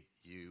way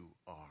you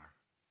are.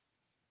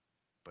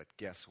 But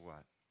guess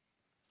what?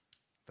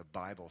 The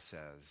Bible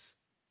says,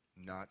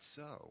 not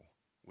so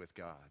with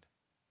God.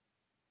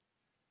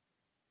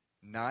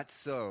 Not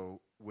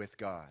so with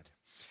God.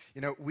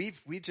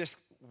 We just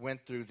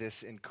went through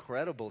this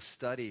incredible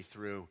study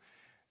through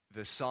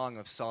the Song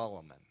of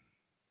Solomon.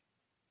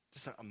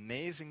 Just an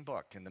amazing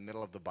book in the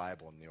middle of the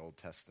Bible in the Old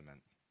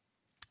Testament.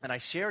 And I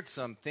shared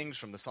some things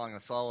from the Song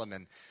of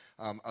Solomon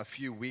a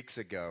few weeks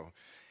ago.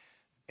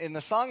 In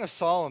the Song of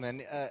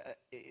Solomon,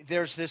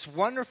 there's this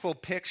wonderful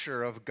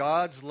picture of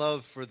God's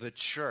love for the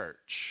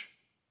church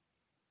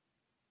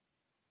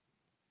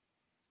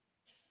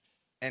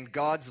and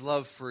God's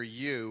love for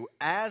you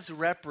as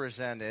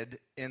represented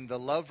in the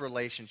love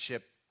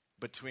relationship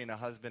between a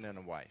husband and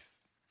a wife.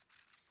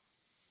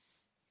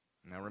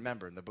 Now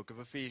remember, in the book of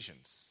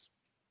Ephesians,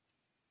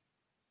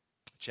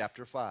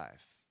 chapter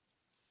 5,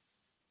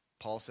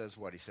 Paul says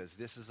what? He says,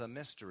 this is a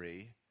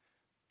mystery,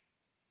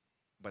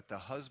 but the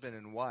husband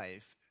and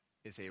wife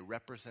is a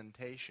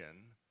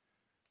representation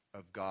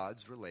of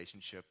God's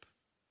relationship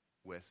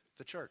with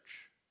the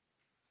church.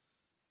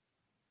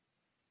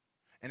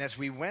 And as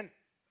we went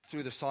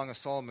through the Song of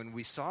Solomon,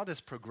 we saw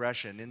this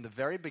progression. In the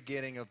very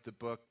beginning of the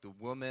book, the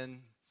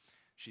woman,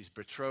 she's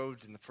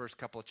betrothed in the first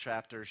couple of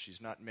chapters. She's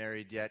not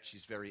married yet.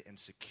 She's very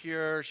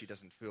insecure. She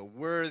doesn't feel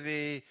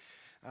worthy,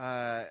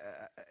 of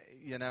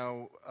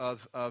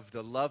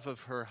the love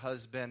of her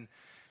husband.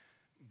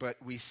 But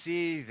we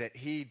see that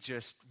he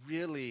just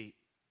really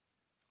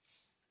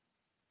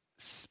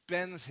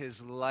spends his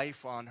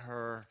life on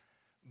her,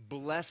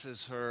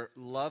 blesses her,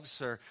 loves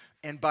her.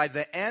 And by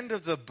the end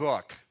of the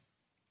book,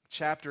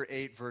 chapter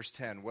 8, verse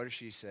 10, what does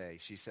she say?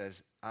 She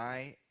says,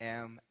 I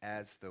am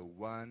as the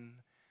one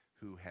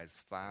who has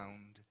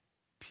found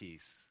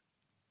peace.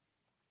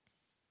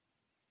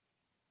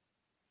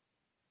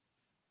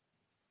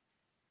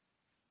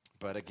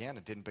 But again,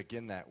 it didn't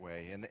begin that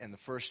way. In the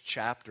first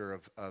chapter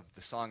of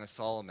the Song of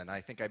Solomon, I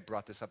think I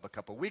brought this up a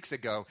couple weeks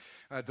ago,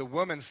 the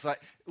woman's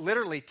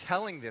literally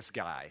telling this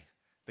guy,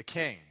 the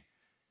king,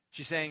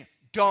 she's saying,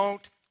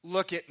 don't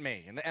look at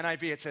me. In the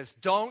NIV it says,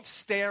 don't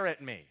stare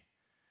at me.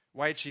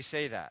 Why did she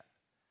say that?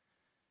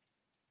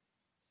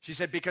 She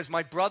said, because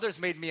my brothers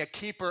made me a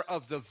keeper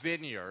of the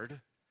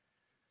vineyard,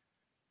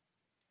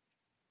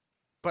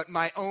 but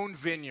my own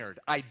vineyard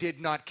I did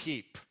not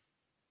keep.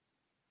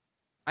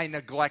 I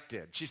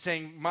neglected. She's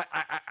saying,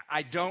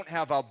 I don't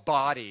have a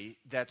body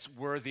that's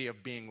worthy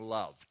of being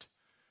loved.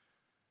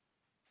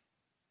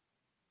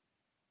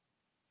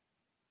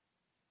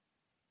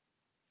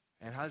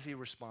 And how does he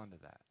respond to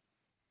that?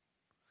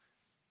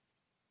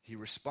 He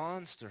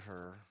responds to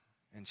her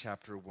in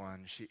chapter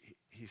 1.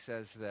 He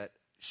says that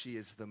she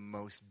is the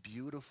most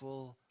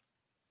beautiful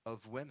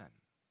of women.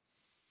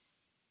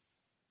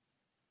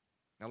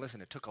 Now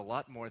listen, it took a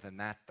lot more than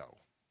that, though.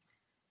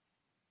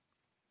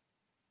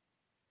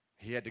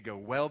 He had to go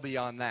well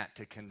beyond that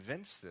to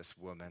convince this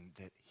woman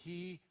that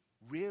he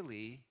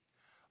really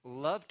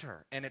loved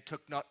her. And it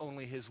took not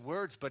only his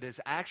words, but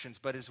his actions.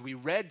 But as we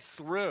read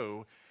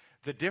through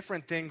the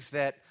different things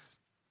that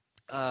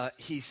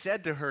he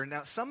said to her,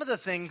 now some of the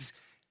things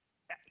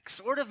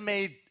sort of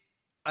made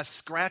us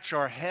scratch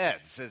our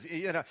heads.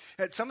 You know,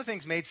 some of the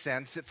things made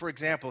sense. For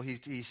example,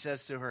 he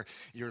says to her,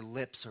 your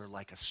lips are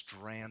like a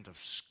strand of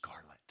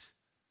scarlet.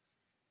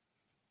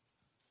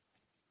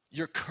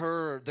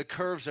 The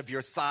curves of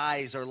your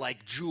thighs are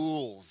like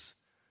jewels.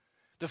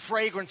 The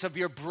fragrance of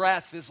your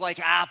breath is like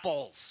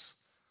apples.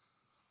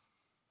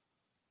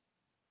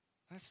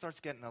 And it starts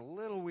getting a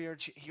little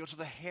weird. He goes,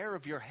 the hair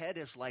of your head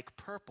is like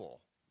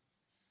purple.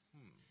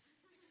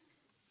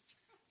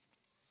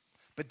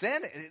 But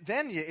then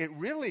it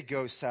really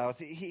goes south.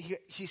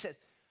 He said,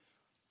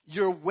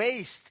 your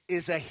waist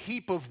is a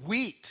heap of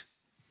wheat.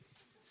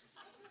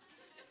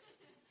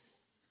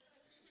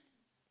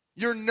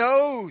 Your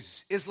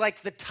nose is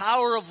like the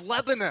Tower of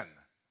Lebanon.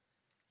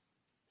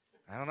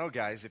 I don't know,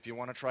 guys, if you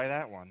want to try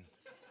that one.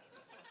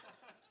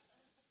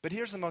 But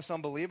here's the most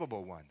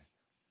unbelievable one.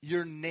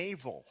 Your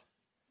navel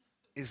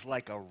is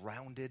like a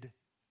rounded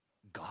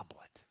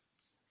goblet.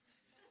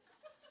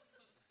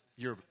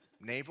 Your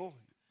navel,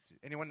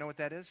 anyone know what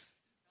that is?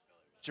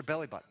 It's your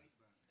belly button.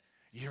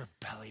 Your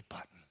belly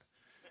button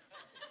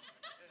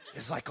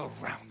is like a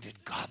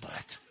rounded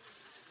goblet.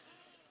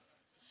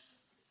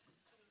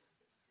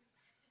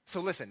 So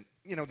listen,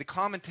 you know, the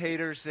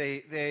commentators,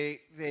 they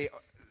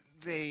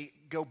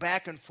go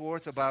back and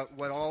forth about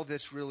what all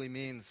this really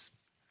means.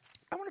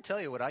 I want to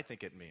tell you what I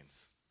think it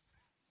means.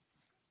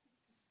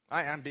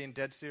 I'm being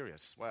dead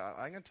serious. Well,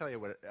 I'm going to tell you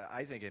what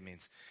I think it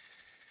means.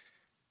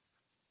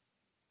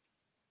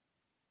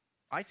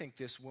 I think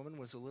this woman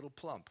was a little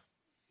plump.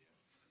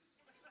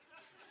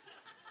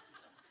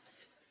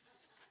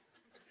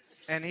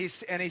 And he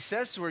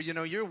says to her, you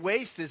know, your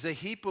waist is a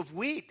heap of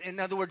wheat. In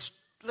other words,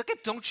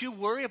 don't you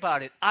worry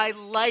about it. I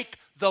like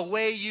the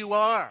way you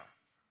are.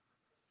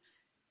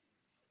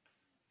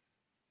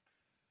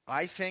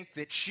 I think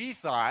that she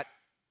thought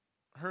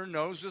her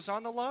nose was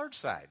on the large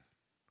side.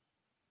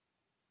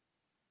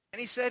 And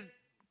he said,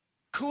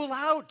 cool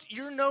out.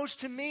 Your nose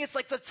to me, it's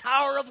like the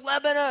Tower of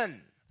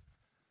Lebanon.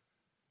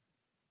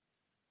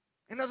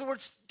 In other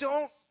words,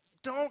 don't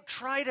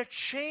try to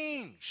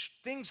change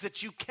things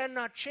that you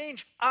cannot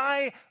change.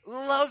 I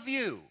love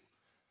you.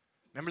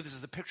 Remember, this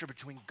is a picture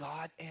between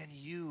God and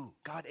you,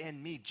 God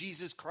and me,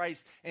 Jesus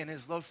Christ and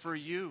his love for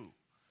you.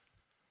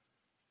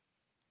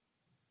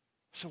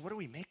 So what do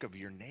we make of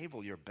your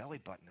navel, your belly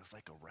button? It's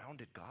like a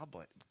rounded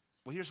goblet.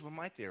 Well, here's what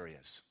my theory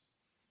is.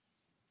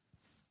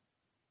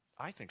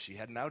 I think she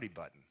had an outie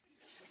button.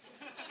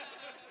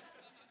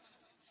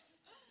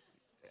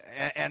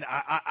 And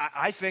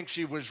I think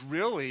she was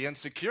really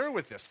insecure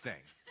with this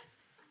thing.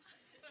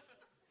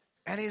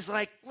 And he's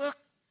like, look,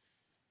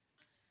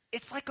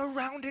 it's like a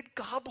rounded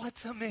goblet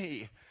to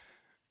me.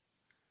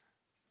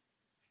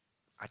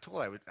 I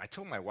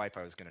told my wife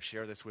I was going to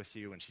share this with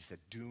you, and she said,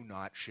 do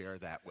not share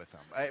that with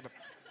him.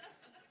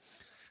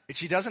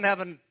 She doesn't have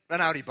an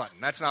outie button.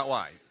 That's not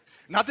why.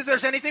 Not that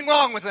there's anything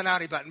wrong with an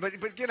outie button,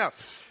 but you know,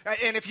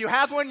 and if you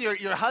have one,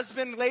 your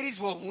husband, ladies,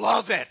 will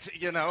love it,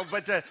 you know.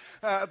 But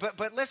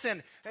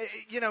listen,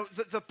 you know,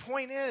 the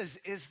point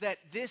is that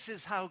this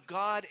is how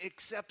God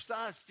accepts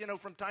us, you know,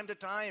 from time to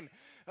time.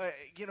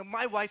 You know,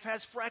 my wife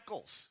has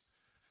freckles.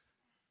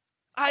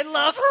 I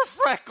love her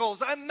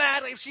freckles. I'm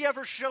mad if she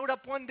ever showed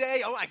up one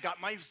day. Oh, I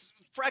got my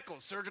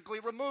freckles surgically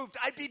removed.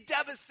 I'd be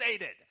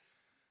devastated.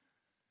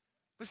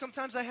 But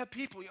sometimes I have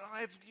people,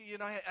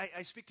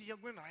 I speak to young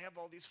women. I have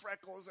all these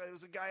freckles.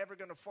 Is a guy ever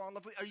going to fall in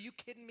love with me? Are you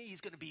kidding me?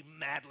 He's going to be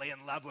madly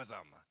in love with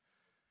them.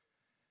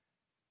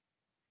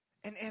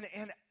 And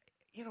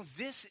you know,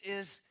 this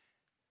is,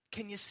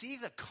 can you see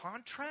the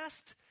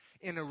contrast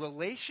in a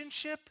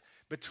relationship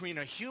between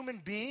a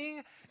human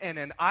being and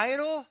an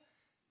idol?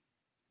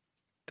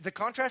 The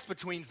contrast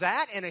between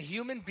that and a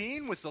human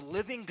being with the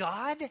living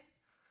God?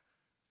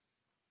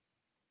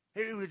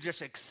 Who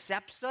just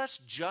accepts us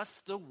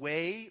just the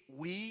way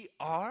we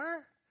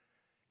are?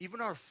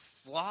 Even our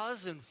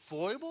flaws and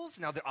foibles?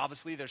 Now,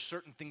 obviously, there's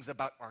certain things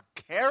about our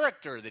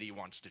character that he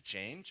wants to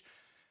change.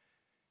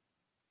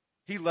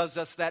 He loves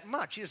us that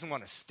much. He doesn't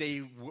want to stay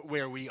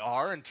where we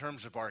are in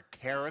terms of our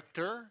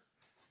character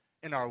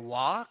and our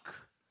walk.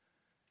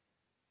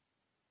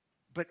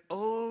 But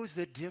oh,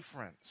 the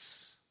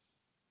difference,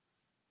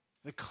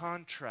 the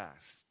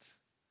contrast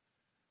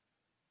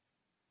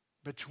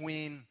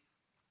between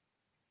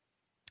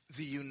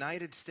the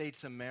United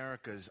States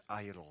America's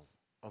idol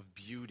of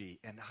beauty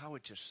and how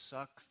it just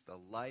sucks the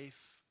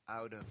life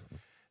out of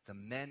the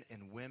men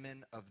and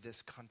women of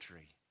this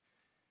country.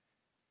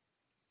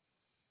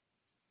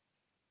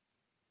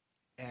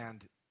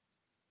 And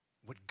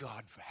what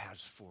God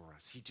has for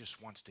us. He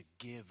just wants to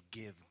give,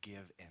 and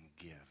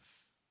give.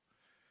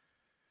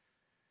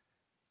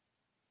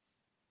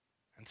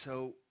 And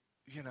so,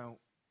 you know,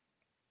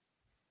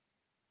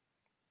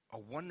 a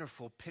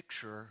wonderful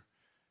picture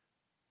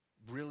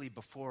really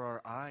before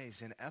our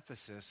eyes in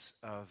Ephesus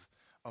of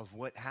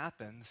what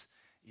happens,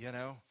 you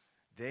know,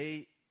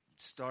 they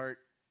start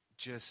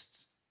just,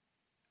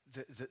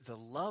 the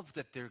love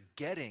that they're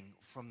getting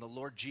from the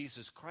Lord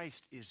Jesus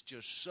Christ is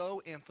just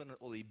so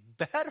infinitely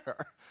better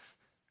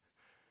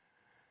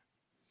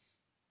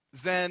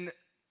than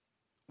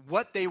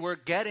what they were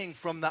getting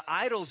from the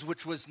idols,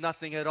 which was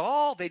nothing at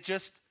all. They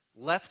just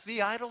left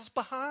the idols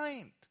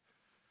behind.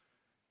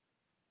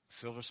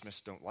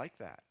 Silversmiths don't like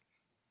that.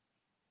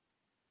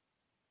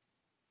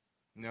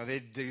 You know,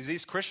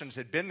 these Christians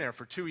had been there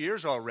for 2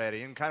 years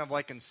already, and kind of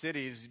like in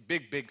cities,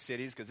 big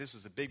cities, because this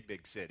was a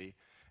big city,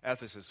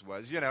 Ephesus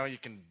was, you know, you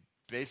can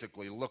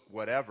basically look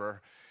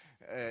whatever,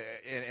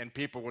 and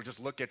people will just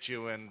look at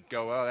you and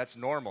go, oh, that's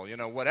normal, you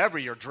know, whatever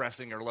you're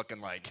dressing or looking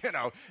like, you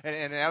know.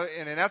 And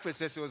in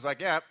Ephesus, it was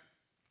like, yeah,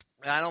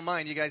 I don't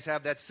mind. You guys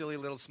have that silly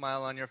little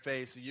smile on your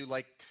face. You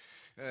like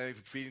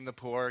feeding the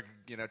poor,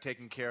 you know,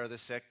 taking care of the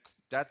sick.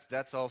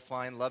 That's all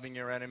fine, loving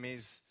your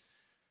enemies.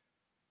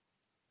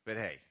 But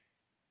hey,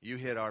 you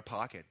hit our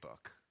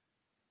pocketbook.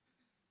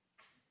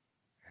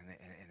 And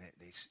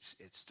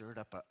it stirred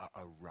up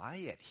a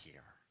riot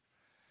here.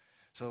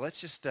 So let's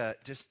just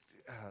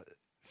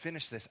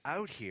finish this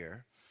out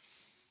here.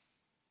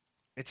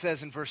 It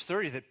says in verse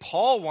 30 that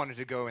Paul wanted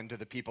to go into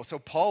the people. So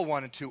Paul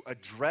wanted to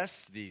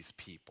address these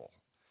people,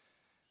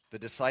 the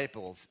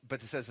disciples.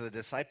 But it says the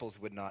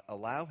disciples would not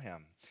allow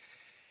him.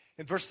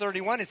 In verse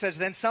 31, it says,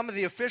 then some of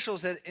the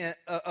officials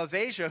of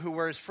Asia who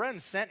were his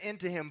friends sent in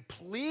to him,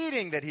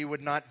 pleading that he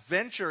would not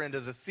venture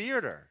into the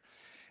theater.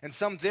 And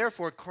some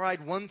therefore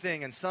cried one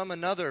thing and some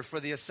another, for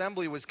the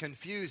assembly was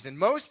confused. And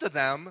most of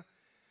them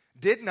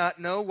did not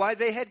know why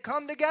they had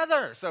come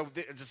together. So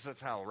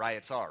that's how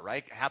riots are,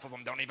 right? Half of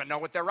them don't even know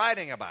what they're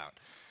rioting about.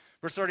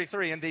 Verse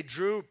 33, and they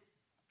drew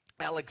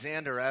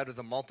Alexander out of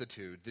the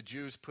multitude, the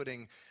Jews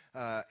putting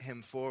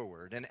him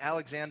forward. And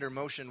Alexander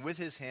motioned with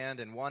his hand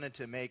and wanted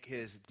to make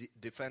his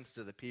defense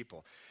to the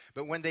people.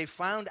 But when they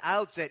found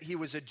out that he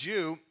was a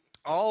Jew,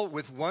 all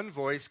with one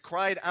voice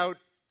cried out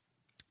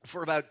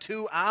for about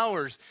 2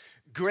 hours,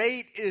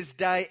 great is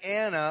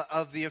Diana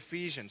of the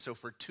Ephesians. So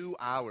for 2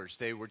 hours,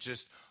 they were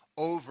just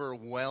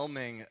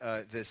overwhelming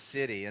the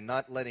city and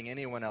not letting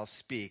anyone else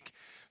speak.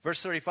 Verse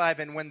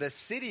 35, and when the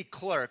city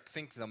clerk,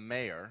 think the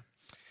mayor,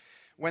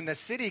 when the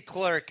city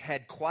clerk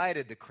had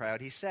quieted the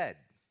crowd, he said,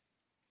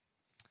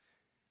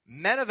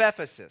 men of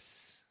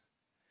Ephesus,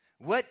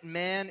 what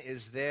man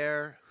is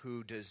there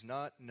who does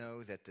not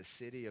know that the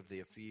city of the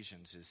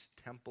Ephesians is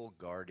temple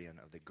guardian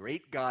of the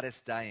great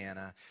goddess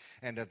Diana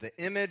and of the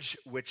image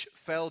which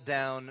fell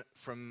down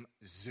from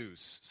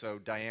Zeus? So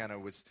Diana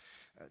was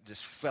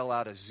just fell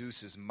out of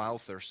Zeus's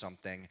mouth or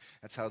something.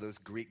 That's how those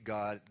Greek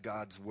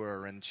gods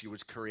were. And she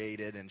was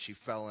created and she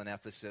fell in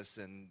Ephesus.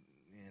 And,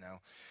 you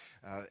know,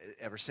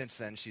 ever since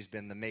then, she's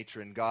been the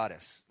matron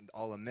goddess.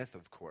 All a myth,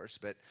 of course.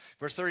 But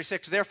verse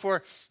 36,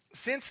 therefore,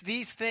 since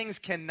these things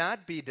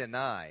cannot be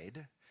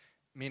denied,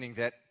 meaning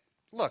that,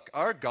 look,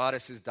 our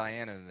goddess is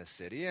Diana in the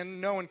city, and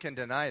no one can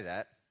deny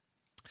that,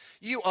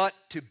 you ought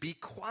to be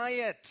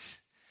quiet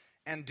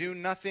and do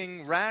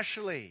nothing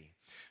rashly.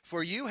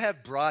 For you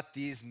have brought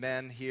these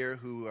men here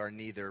who are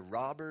neither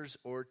robbers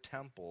of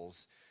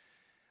temples,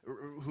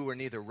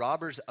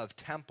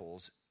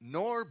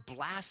 nor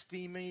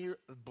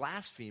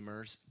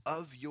blasphemers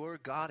of your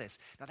goddess.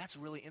 Now that's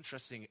really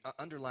interesting.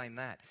 Underline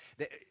that.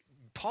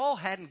 Paul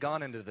hadn't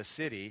gone into the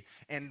city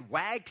and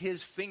wagged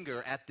his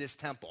finger at this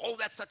temple. Oh,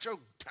 that's such a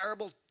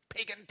terrible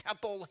pagan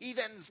temple.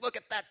 Heathens, look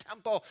at that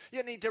temple.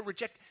 You need to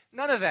reject.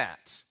 None of that.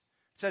 It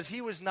says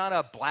he was not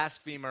a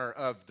blasphemer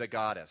of the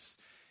goddess.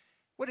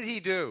 What did he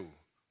do?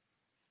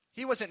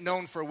 He wasn't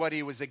known for what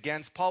he was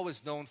against. Paul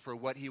was known for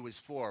what he was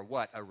for.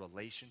 What? A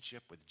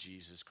relationship with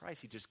Jesus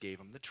Christ. He just gave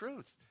him the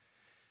truth.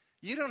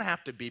 You don't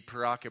have to be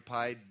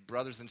preoccupied,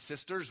 brothers and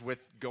sisters, with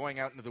going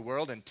out into the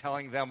world and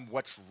telling them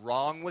what's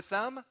wrong with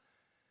them,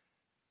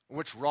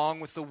 what's wrong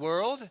with the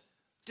world.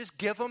 Just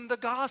give them the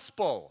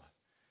gospel.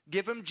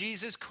 Give them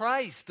Jesus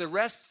Christ. The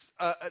rest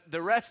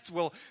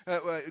will,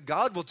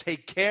 God will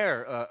take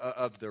care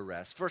of the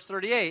rest. Verse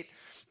 38,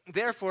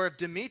 therefore, if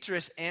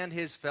Demetrius and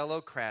his fellow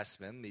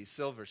craftsmen, these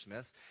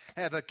silversmiths,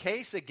 have a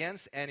case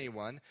against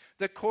anyone,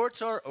 the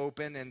courts are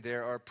open and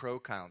there are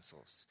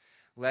proconsuls.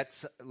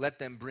 Let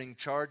them bring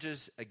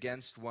charges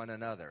against one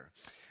another.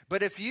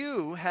 But if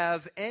you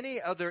have any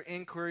other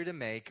inquiry to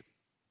make,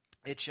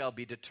 it shall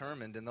be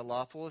determined in the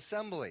lawful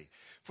assembly.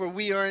 For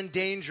we are in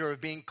danger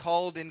of being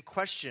called in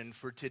question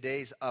for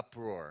today's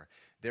uproar,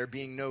 there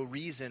being no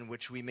reason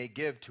which we may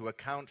give to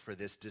account for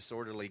this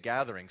disorderly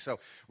gathering.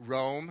 So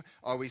Rome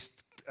always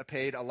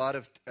paid a lot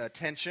of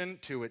attention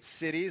to its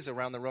cities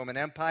around the Roman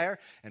Empire.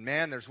 And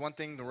man, there's one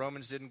thing the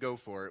Romans didn't go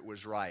for. It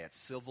was riots,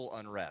 civil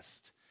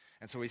unrest.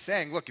 And so he's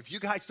saying, look, if you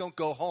guys don't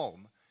go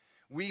home,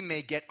 we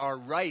may get our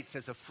rights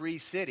as a free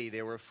city.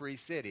 They were a free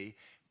city.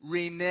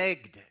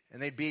 Reneged, and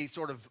they'd be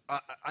sort of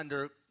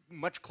under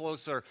much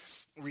closer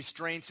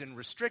restraints and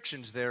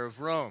restrictions there of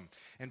Rome.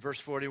 In verse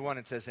 41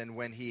 it says, and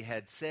when he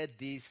had said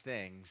these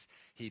things,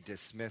 he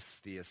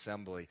dismissed the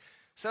assembly.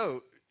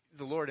 So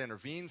the Lord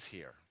intervenes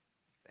here.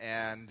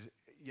 And,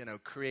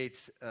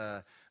 creates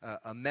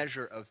a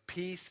measure of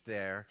peace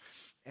there.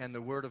 And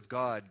the word of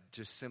God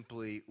just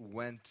simply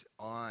went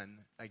on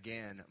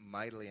again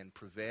mightily and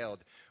prevailed.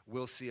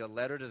 We'll see a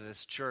letter to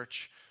this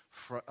church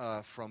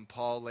from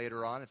Paul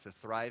later on. It's a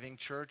thriving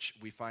church.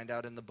 We find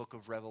out in the book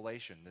of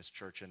Revelation, this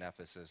church in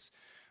Ephesus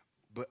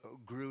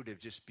grew to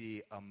just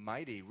be a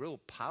mighty, real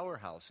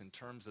powerhouse in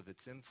terms of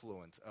its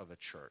influence of a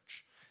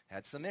church.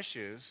 Had some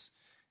issues.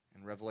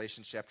 In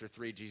Revelation chapter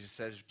 3, Jesus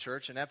says,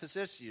 church in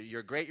Ephesus,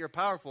 you're great, you're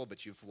powerful,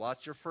 but you've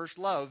lost your first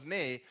love,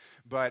 me.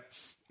 But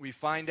we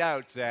find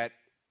out that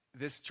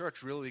this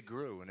church really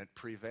grew and it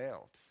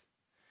prevailed.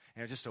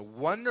 And just a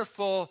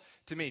wonderful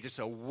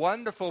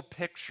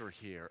picture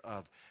here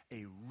of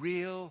a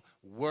real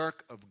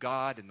work of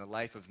God in the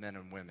life of men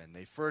and women.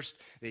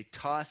 They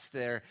toss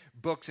their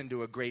books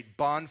into a great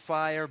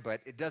bonfire, but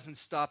it doesn't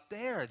stop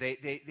there.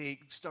 They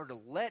start to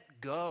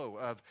let go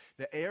of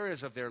the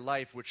areas of their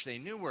life which they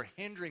knew were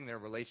hindering their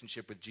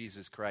relationship with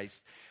Jesus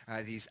Christ.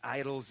 These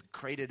idols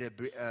created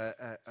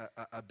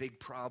a big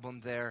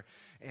problem there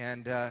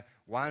and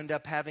wound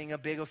up having a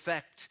big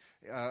effect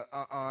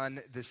on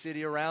the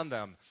city around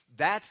them.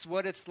 That's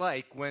what it's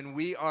like when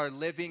we are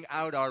living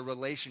out our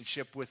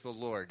relationship with the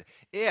Lord.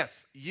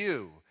 If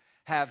you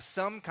have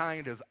some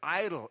kind of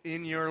idol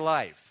in your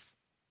life,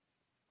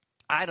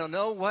 I don't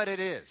know what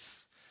it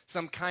is,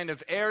 some kind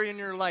of area in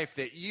your life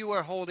that you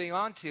are holding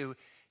on to,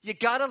 you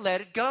got to let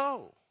it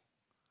go.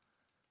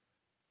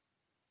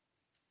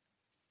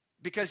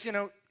 Because,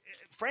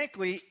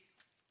 frankly,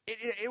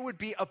 it would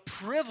be a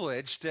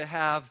privilege to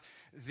have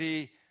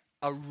a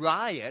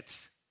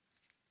riot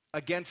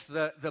against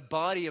the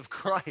body of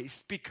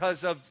Christ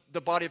because of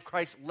the body of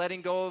Christ letting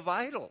go of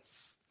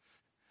idols.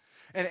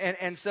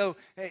 And so,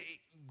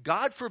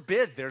 God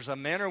forbid there's a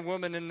man or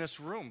woman in this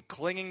room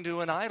clinging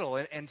to an idol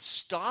and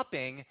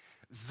stopping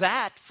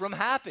that from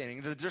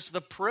happening. Just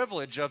the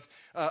privilege of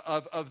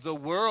the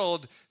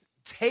world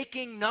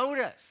taking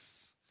notice.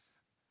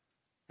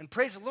 And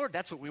praise the Lord,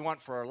 that's what we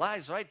want for our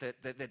lives, right?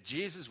 That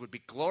Jesus would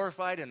be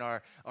glorified in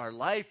our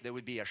life. There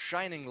would be a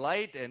shining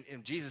light.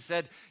 And Jesus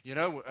said,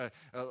 a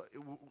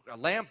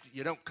lamp,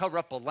 you don't cover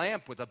up a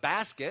lamp with a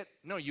basket.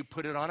 No, you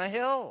put it on a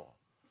hill.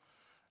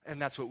 And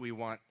that's what we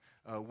want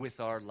with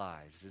our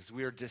lives, is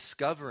we're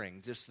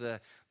discovering just the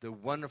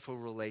wonderful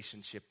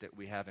relationship that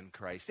we have in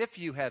Christ. If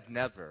you have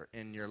never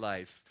in your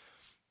life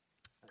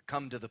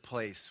come to the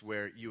place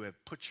where you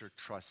have put your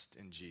trust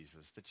in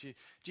Jesus,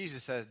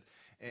 Jesus said,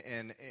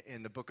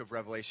 in the book of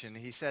Revelation,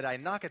 he said, I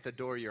knock at the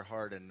door of your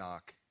heart and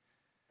knock.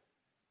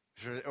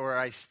 Or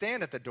I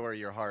stand at the door of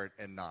your heart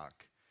and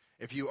knock.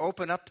 If you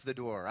open up the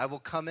door, I will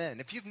come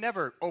in. If you've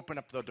never opened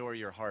up the door of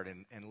your heart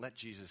and let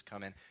Jesus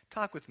come in,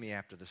 talk with me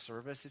after the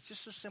service. It's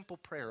just a simple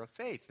prayer of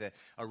faith that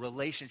a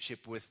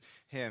relationship with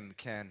him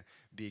can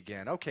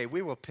begin. Okay,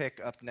 we will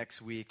pick up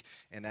next week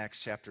in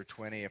Acts chapter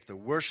 20. If the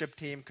worship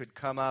team could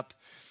come up.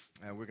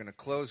 We're going to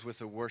close with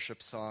a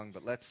worship song,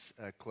 but let's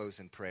close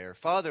in prayer.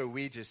 Father,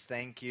 we just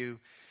thank you,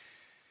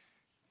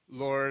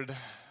 Lord,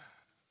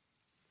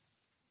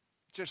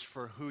 just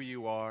for who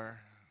you are.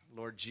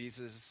 Lord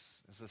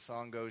Jesus, as the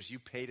song goes, you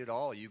paid it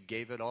all. You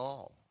gave it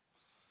all.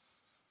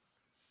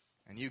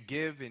 And you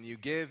give and you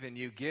give and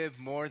you give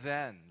more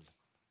than.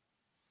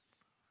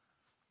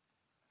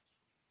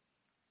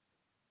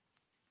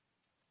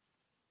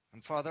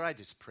 And Father, I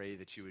just pray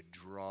that you would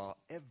draw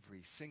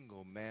every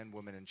single man,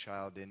 woman, and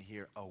child in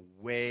here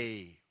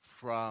away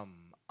from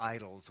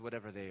idols,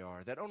 whatever they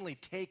are, that only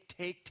take,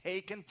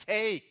 and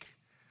take,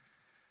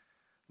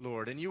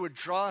 Lord. And you would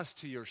draw us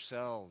to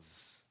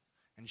yourselves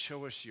and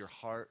show us your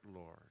heart,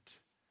 Lord.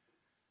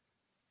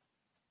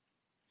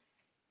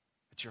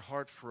 That your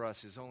heart for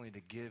us is only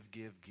to give,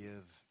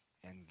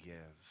 and give.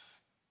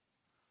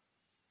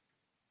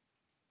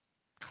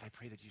 God, I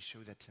pray that you show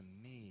that to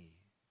me,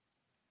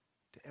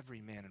 to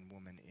every man and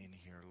woman in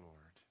here, Lord.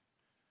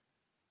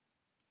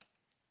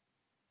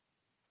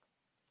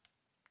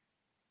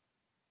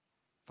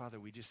 Father,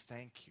 we just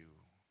thank you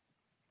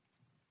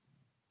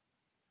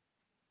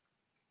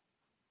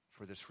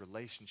for this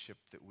relationship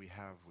that we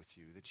have with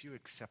you, that you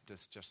accept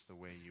us just the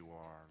way you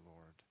are,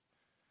 Lord.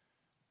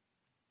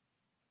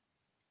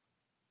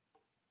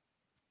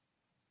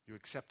 You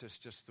accept us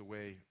just the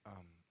way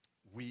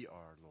we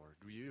are, Lord.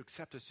 You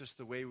accept us just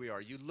the way we are.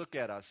 You look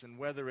at us, and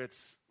whether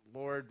it's,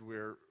 Lord,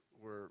 we're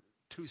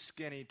too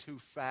skinny, too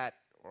fat,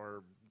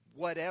 or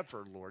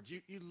whatever, Lord,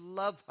 you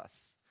love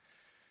us.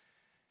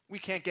 We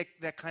can't get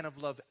that kind of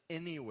love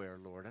anywhere,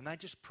 Lord. And I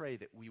just pray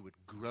that we would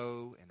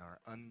grow in our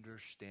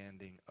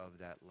understanding of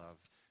that love.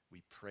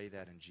 We pray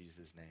that in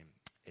Jesus' name.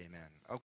 Amen. Okay.